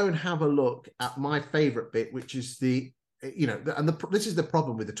let us go and have a look at my favorite bit, which is this is the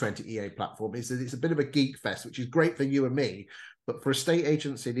problem with the 20 EA platform, is that it's a bit of a geek fest, which is great for you and me. But for estate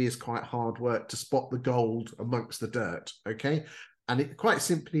agents, it is quite hard work to spot the gold amongst the dirt. Okay. And it quite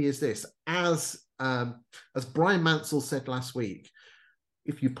simply is this: as Brian Mansell said last week,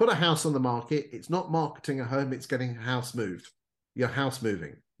 if you put a house on the market, it's not marketing a home; it's getting a house moved. You're house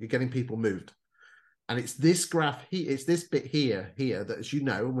moving. You're getting people moved. And it's this graph here, it's this bit here that, as you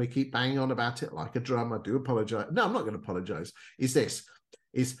know, and we keep banging on about it like a drum. I do apologize. No, I'm not going to apologize.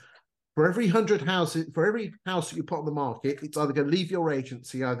 Is for every 100 houses, for every house that you put on the market, it's either going to leave your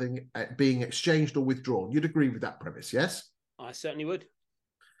agency, either being exchanged or withdrawn. You'd agree with that premise, yes? I certainly would.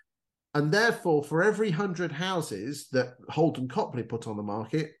 And therefore, for every 100 houses that Holden Copley put on the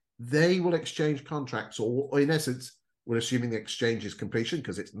market, they will exchange contracts, or in essence, we're assuming the exchange is completion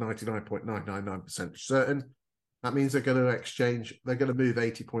because it's 99.999% certain. That means they're going to exchange, they're going to move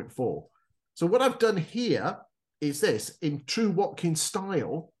 80.4. So what I've done here is this, in true Watkins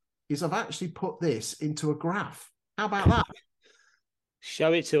style, is I've actually put this into a graph. How about that?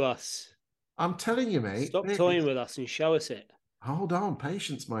 Show it to us. I'm telling you, mate. Stop toying with us and show us it. Hold on,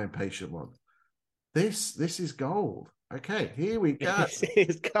 patience, my impatient one. This is gold. Okay, here we go. This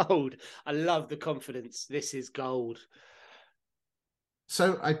is gold. I love the confidence. This is gold.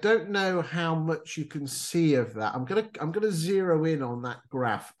 So I don't know how much you can see of that. I'm gonna zero in on that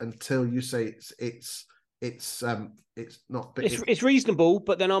graph until you say it's not. It's reasonable,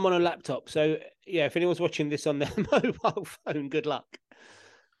 but then I'm on a laptop, so yeah. If anyone's watching this on their mobile phone, good luck.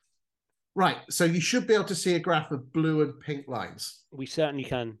 Right, so you should be able to see a graph of blue and pink lines. We certainly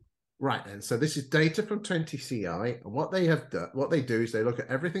can. Right then, so this is data from 20CI, and what they do is they look at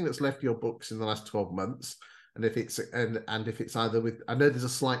everything that's left your books in the last 12 months, and if it's if it's either with, I know there's a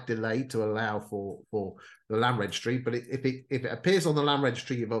slight delay to allow for the land registry, but if it appears on the land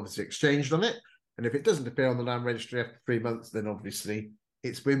registry, you've obviously exchanged on it, and if it doesn't appear on the land registry after 3 months, then obviously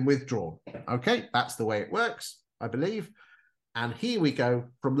it's been withdrawn. Okay, that's the way it works, I believe. And here we go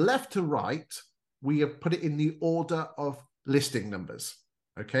from left to right. We have put it in the order of listing numbers.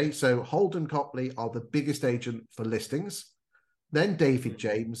 Okay, so Holden Copley are the biggest agent for listings, then David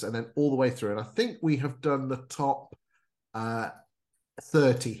James, and then all the way through. And I think we have done the top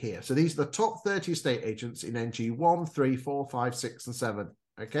 30 here. So these are the top 30 estate agents in NG 1, 3, 4, 5, 6, and 7.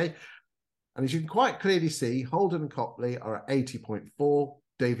 Okay, and as you can quite clearly see, Holden and Copley are at 80.4,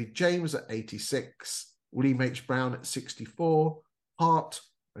 David James at 86, William H. Brown at 64, Hart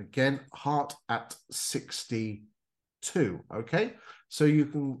at 62. Okay, so you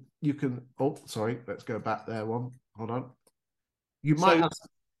can. Oh, sorry. Let's go back there. One. Hold on. You might.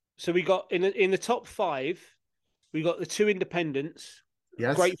 So we got in the top 5. We got the 2 independents.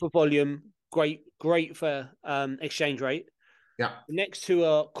 Yes. Great for volume. Great for exchange rate. Yeah. The next 2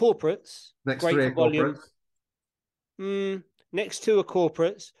 are corporates. Next great 3 for volume. Corporates. Next 2 are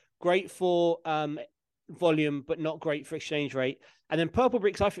corporates. Great for volume, but not great for exchange rate. And then Purple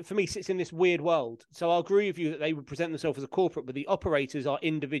Bricks, I think, for me, sits in this weird world. So I'll agree with you that they would present themselves as a corporate, but the operators are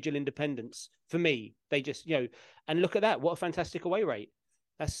individual independents. For me, they just, and look at that. What a fantastic away rate.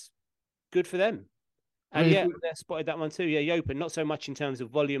 That's good for them. And they spotted that one too. Yeah, Yopen, not so much in terms of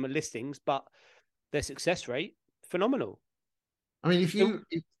volume and listings, but their success rate, phenomenal. I mean,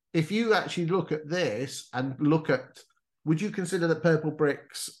 if you actually look at this and would you consider that Purple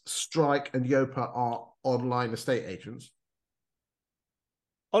Bricks, Strike, and Yopa are online estate agents?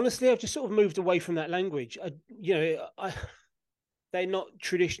 Honestly, I've just sort of moved away from that language. They're not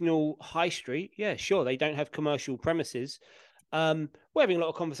traditional high street. Yeah, sure, they don't have commercial premises. We're having a lot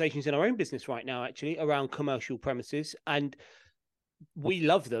of conversations in our own business right now, actually, around commercial premises, and we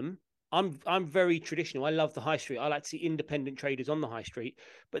love them. I'm very traditional. I love the high street. I like to see independent traders on the high street.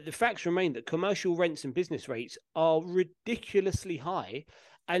 But the facts remain that commercial rents and business rates are ridiculously high.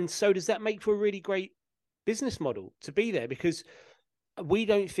 And so does that make for a really great business model to be there? Because we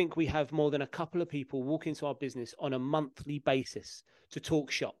don't think we have more than a couple of people walk into our business on a monthly basis to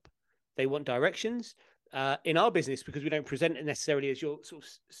talk shop. They want directions. In our business, because we don't present it necessarily as your sort of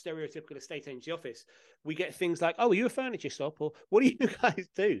stereotypical estate agency office, we get things like, "Oh, are you a furniture shop?" or "What do you guys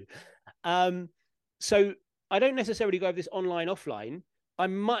do?" So I don't necessarily go over this online, offline. I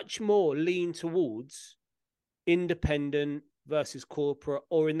much more lean towards independent versus corporate,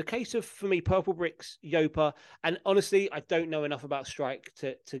 or in the case of, for me, Purple Bricks, Yopa, and honestly, I don't know enough about Strike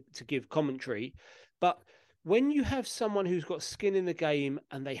to give commentary, but when you have someone who's got skin in the game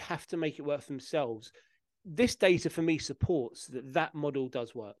and they have to make it work for themselves, this data for me supports that model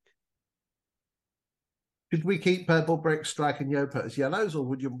does work. Should we keep Purple Bricks, Strike, and Yopa as yellows, or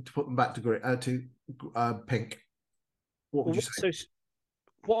would you put them back to pink? What would you say? So,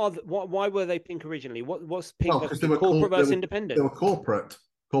 why were they pink originally? What's pink? Well, because they were corporate versus independent. They were corporate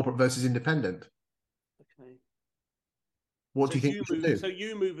versus independent. Okay. What do you think we should do? So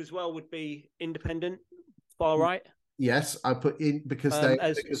you move as well would be independent, far right. Yes, I put in because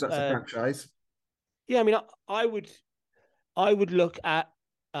because that's a franchise. Yeah, I mean, I would look at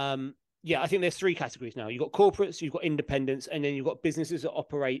yeah, I think there's three categories now. You've got corporates, you've got independents, and then you've got businesses that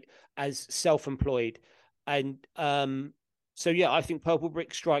operate as self-employed. And so yeah, I think Purple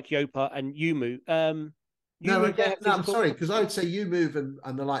Brick, Strike, Yopa, and Umu. No, Umu, they again, have no, I'm physical. sorry, because I would say you move and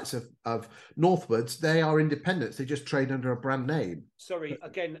the likes of Northwards, they are independents. They just trade under a brand name. Sorry,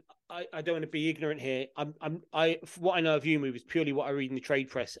 again, I don't want to be ignorant here. What I know of Umove is purely what I read in the trade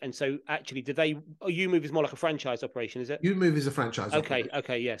press. And so actually, Umove is more like a franchise operation, is it? You move is a franchise Okay, operation.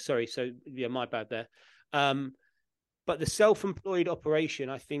 okay, yeah, sorry. So yeah, my bad there. But the self-employed operation,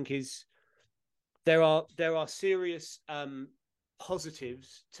 I think, is there are serious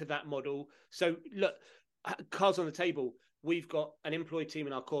positives to that model. So look, cards on the table. We've got an employed team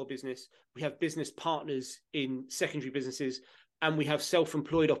in our core business. We have business partners in secondary businesses, and we have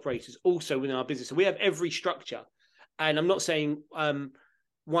self-employed operators also within our business. So we have every structure. And I'm not saying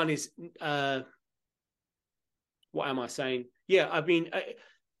one is what am I saying? Yeah, I mean,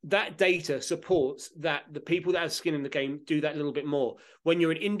 that data supports that the people that have skin in the game do that a little bit more. When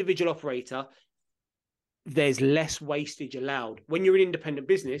you're an individual operator, there's less wastage allowed. When you're an independent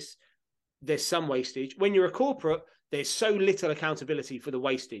business, there's some wastage. When you're a corporate, there's so little accountability for the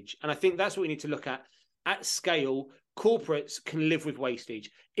wastage. And I think that's what we need to look at. At scale, corporates can live with wastage.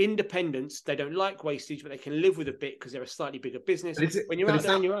 Independents, they don't like wastage, but they can live with a bit because they're a slightly bigger business. When you're out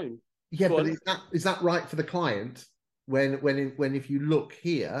there on your own. Yeah, but is that right for the client? When if you look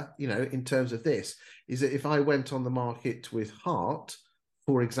here, you know, in terms of this, is that if I went on the market with Heart,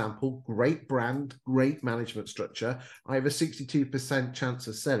 for example, great brand, great management structure, I have a 62% chance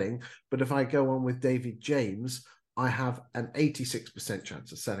of selling. But if I go on with David James, I have an 86%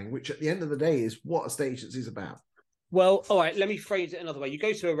 chance of selling, which at the end of the day is what a estate agency is about. Well, all right, let me phrase it another way. You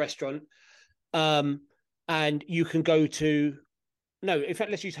go to a restaurant, and you can go to, no, in fact,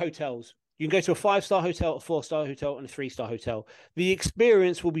 let's use hotels. You can go to a 5-star hotel, a 4-star hotel, and a 3-star hotel. The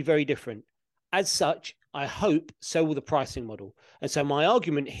experience will be very different. As such, I hope so will the pricing model. And so my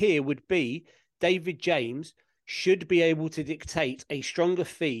argument here would be David James should be able to dictate a stronger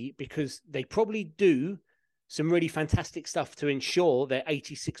fee because they probably do some really fantastic stuff to ensure their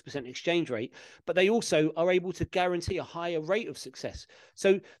 86% exchange rate, but they also are able to guarantee a higher rate of success.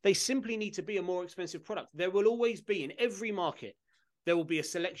 So they simply need to be a more expensive product. There will always be, in every market, there will be a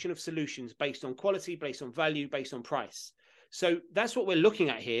selection of solutions based on quality, based on value, based on price. So that's what we're looking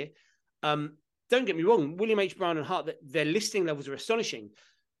at here. Don't get me wrong, William H. Brown and Hart, their listing levels are astonishing.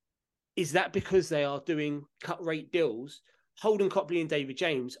 Is that because they are doing cut rate deals? Holden Copley and David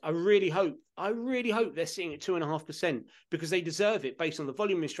James, I really hope they're sitting at 2.5% because they deserve it based on the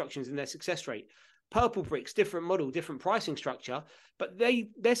volume instructions and their success rate. Purple Bricks, different model, different pricing structure, but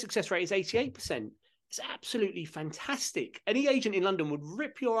their success rate is 88%. It's absolutely fantastic. Any agent in London would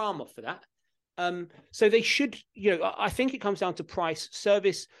rip your arm off for that. So they should, I think it comes down to price,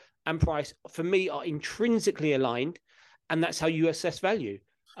 service, and price. For me, are intrinsically aligned, and that's how you assess value.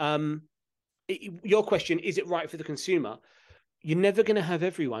 Your question, is it right for the consumer? You're never going to have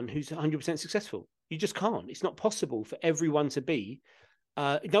everyone who's 100% successful. You just can't. It's not possible for everyone to be.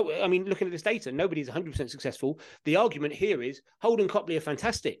 No, I mean, looking at this data, nobody's 100% successful. The argument here is Holden Copley are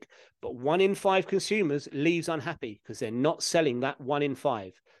fantastic, but 1 in 5 consumers leaves unhappy because they're not selling that 1 in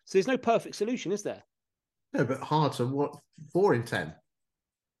 5. So there's no perfect solution, is there? No, but Heart are what, 4 in 10?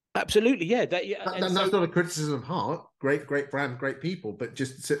 Absolutely, yeah. That's not a criticism of Heart. Great brand, great people, but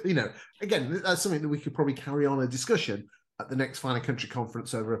just, again, that's something that we could probably carry on a discussion at the next Finer Country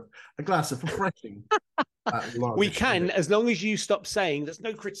conference over a glass of refreshing. We can, as long as you stop saying there's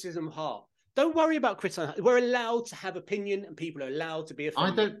no criticism of Heart. Don't worry about criticism. We're allowed to have opinion, and people are allowed to be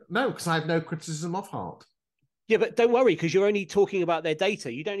offended. I don't know, because I have no criticism of Heart. Yeah, but don't worry, because you're only talking about their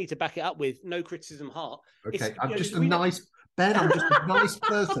data. You don't need to back it up with no criticism of Heart. Okay, I'm just a nice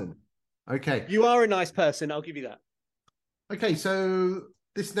person. Okay. You are a nice person, I'll give you that. Okay, so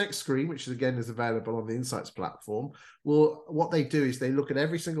this next screen, which again is available on the Insights platform, what they do is they look at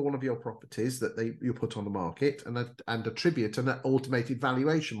every single one of your properties that you put on the market and attribute an automated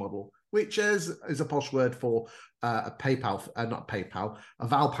valuation model, which is a posh word for a PayPal, not PayPal, a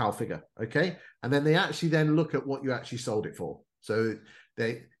Valpal figure. Okay, and then they actually then look at what you actually sold it for. So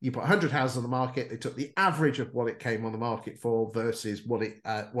you put 100 houses on the market. They took the average of what it came on the market for versus what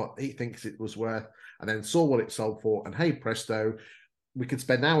he thinks it was worth, and then saw what it sold for. And hey presto, we could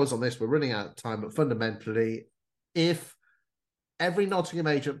spend hours on this. We're running out of time, but fundamentally, if every Nottingham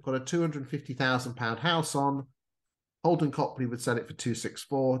agent put a £250,000 house on, Holden Copley would sell it for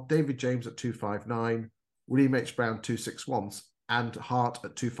 264, David James at 259, William H. Brown 261. and Hart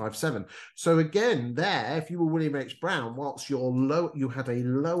at 257. So again, there, if you were William H. Brown, whilst you had a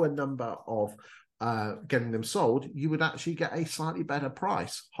lower number of getting them sold, you would actually get a slightly better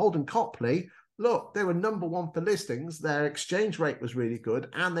price. Holden Copley, look, they were number one for listings. Their exchange rate was really good,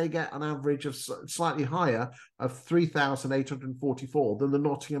 and they get an average of slightly higher of 3,844 than the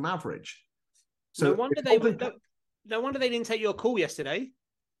Nottingham average. So no wonder no wonder they didn't take your call yesterday.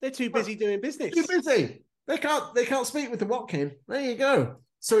 They're too busy doing business. Too busy. They can't speak with the Watkin. There you go.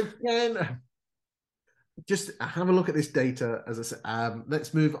 So again, just have a look at this data. As I said,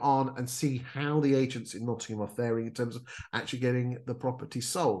 let's move on and see how the agents in Nottingham are faring in terms of actually getting the property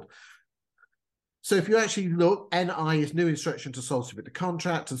sold. So if you actually look, NI is new instruction to sole subject to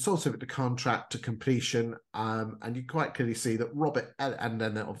contract and sole subject to contract to completion. And you quite clearly see that Robert, and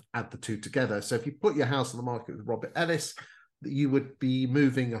then they'll add the two together. So if you put your house on the market with Robert Ellis, you would be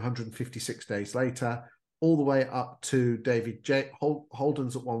moving 156 days later, all the way up to David J.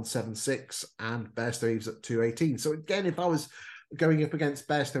 Holden's at 176 and Bairstow Eves at 218. So again, if I was going up against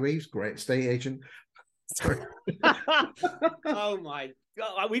Bairstow Eves, great estate agent. Sorry. Oh my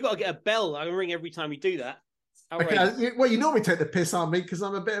God, we got to get a bell. I ring every time we do that. Okay, well, you normally take the piss on me because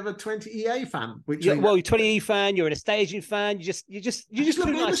I'm a bit of a 20EA fan. Which you're 20E fan, you're an estate agent fan. You just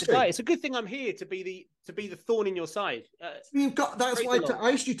too nice guy. It's a good thing I'm here to be the thorn in your side. You've got that's why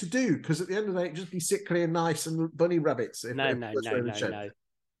I asked you to do, because at the end of the day, it'd just be sickly and nice and bunny rabbits. No.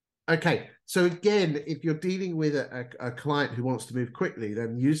 Okay, so again, if you're dealing with a client who wants to move quickly,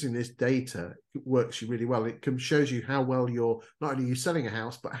 then using this data works you really well. It shows you how well you're not only you selling a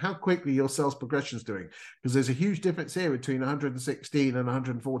house, but how quickly your sales progression is doing. Because there's a huge difference here between 116 and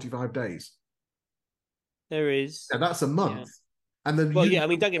 145 days. There is. And that's a month. Yeah. And then don't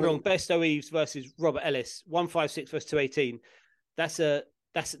get me wrong. Bairstow Eves versus Robert Ellis, 156 versus 218. That's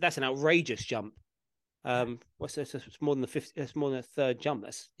an outrageous jump. What's this? It's more than the 50. That's more than a third jump.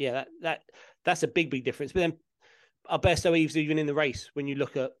 That's a big difference. But then, are Bairstow Eves even in the race when you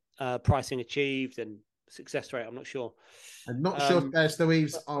look at pricing achieved and success rate? I'm not sure. I'm not sure if Bairstow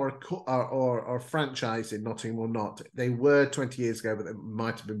Eves are a franchise in Nottingham or not. They were 20 years ago, but they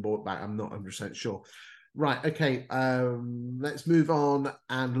might have been bought back. I'm not 100% sure. Right. Okay. Let's move on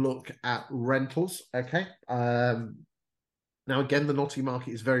and look at rentals. Okay. Now, again, the Nottingham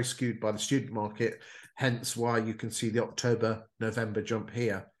market is very skewed by the student market, hence why you can see the October-November jump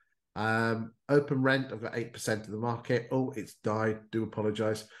here. Open rent, I've got 8% of the market. Oh, it's died. Do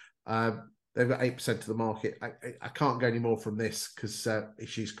apologise. They've got 8% of the market. I can't go any more from this because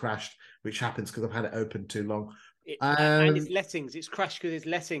she's crashed, which happens because I've had it open too long. And it's lettings. It's crashed because it's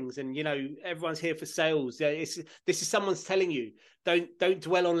lettings, and everyone's here for sales. This is someone's telling you don't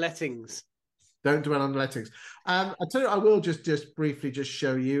dwell on lettings. Don't dwell on lettings. I tell you, I will just briefly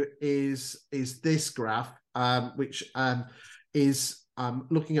show you is this graph, which is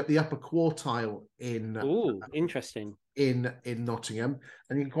looking at the upper quartile in interesting in Nottingham,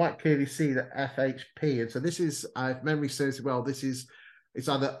 and you can quite clearly see that FHP. And so this is, if memory serves well, it's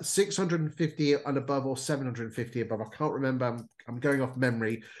either 650 and above or 750 above. I can't remember. I'm going off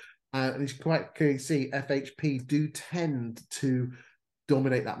memory, and you can quite clearly see FHP do tend to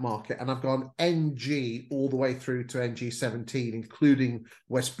dominate that market. And I've gone NG all the way through to NG17, including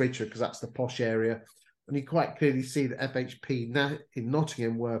West Bridgford, because that's the posh area. And you quite clearly see that FHP now in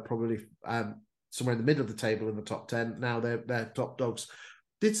Nottingham were probably somewhere in the middle of the table in the top 10. Now they're top dogs.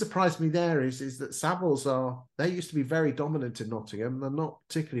 Did surprise me there is that Savills they used to be very dominant in Nottingham. They're not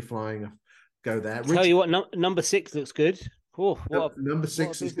particularly flying a go there. Tell you what, number 6 looks good. Number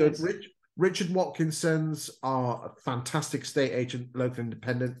 6 is good. Richard Watkinsons are a fantastic estate agent, local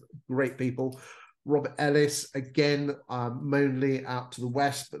independent, great people. Robert Ellis, again, mainly out to the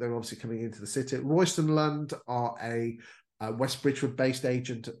west, but they're obviously coming into the city. Royston Lund are a West Bridgford-based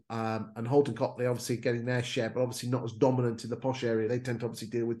agent, and Holden Copley obviously getting their share, but obviously not as dominant in the posh area. They tend to obviously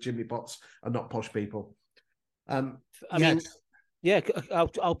deal with chimney pots and not posh people. I'll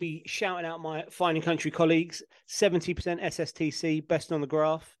be shouting out my Fine and Country colleagues. 70% SSTC, best on the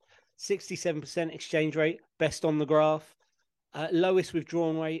graph. 67% exchange rate, best on the graph. Lowest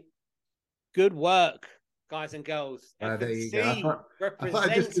withdrawn rate. Good work, guys and girls. There you go. I thought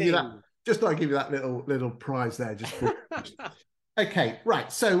I'd just give you that. Just thought I'd give you that little prize there. Just for... Okay,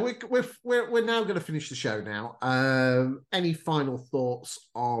 right. So we're now going to finish the show now. Any final thoughts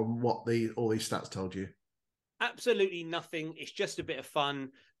on what all these stats told you? Absolutely nothing. It's just a bit of fun.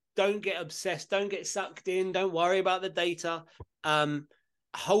 Don't get obsessed. Don't get sucked in. Don't worry about the data.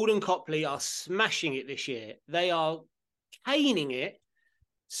 Holden Copley are smashing it this year. They are caning it.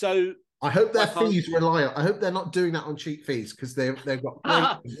 So I hope their fees rely on. I hope they're not doing that on cheap fees, because they've got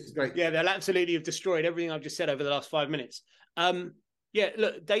great. It's great. Yeah, they'll absolutely have destroyed everything I've just said over the last 5 minutes. Yeah,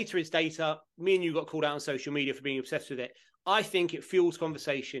 look, data is data. Me and you got called out on social media for being obsessed with it. I think it fuels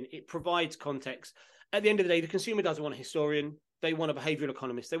conversation. It provides context. At the end of the day, the consumer doesn't want a historian. They want a behavioral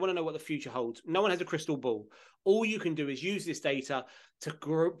economist. They want to know what the future holds. No one has a crystal ball. All you can do is use this data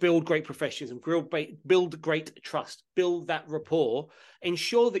to build great professions and build great trust, build that rapport,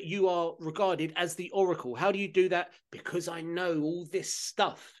 ensure that you are regarded as the oracle. How do you do that? Because I know all this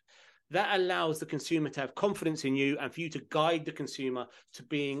stuff. That allows the consumer to have confidence in you and for you to guide the consumer to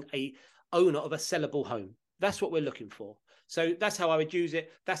being a owner of a sellable home. That's what we're looking for. So that's how I would use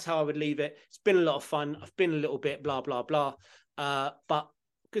it. That's how I would leave it. It's been a lot of fun. I've been a little bit blah, blah, blah. But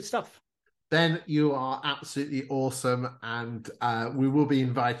good stuff. Ben, you are absolutely awesome. And we will be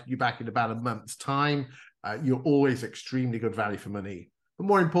inviting you back in about a month's time. You're always extremely good value for money. But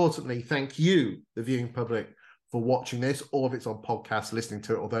more importantly, thank you, the viewing public, for watching this, or if it's on podcast, listening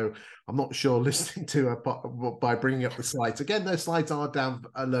to it, although I'm not sure listening to it by bringing up the slides. Again, those slides are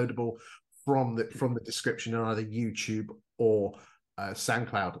downloadable from the description on either YouTube or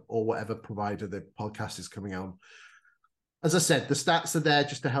SoundCloud or whatever provider the podcast is coming on. As I said, the stats are there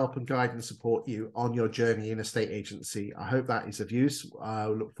just to help and guide and support you on your journey in a state agency. I hope that is of use. I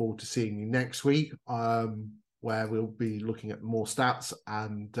look forward to seeing you next week, where we'll be looking at more stats.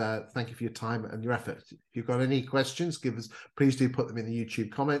 And thank you for your time and your effort. If you've got any questions, please do put them in the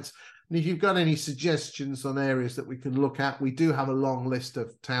YouTube comments. And if you've got any suggestions on areas that we can look at, we do have a long list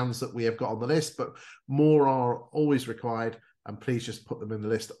of towns that we have got on the list, but more are always required. And please just put them in the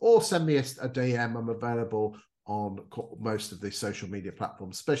list or send me a DM. I'm available on most of the social media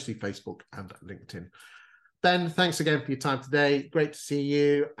platforms, especially Facebook and LinkedIn. Ben, thanks again for your time today. Great to see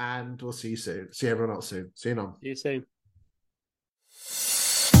you, and we'll see you soon. See everyone else soon. See you on. See you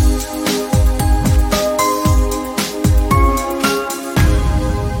soon.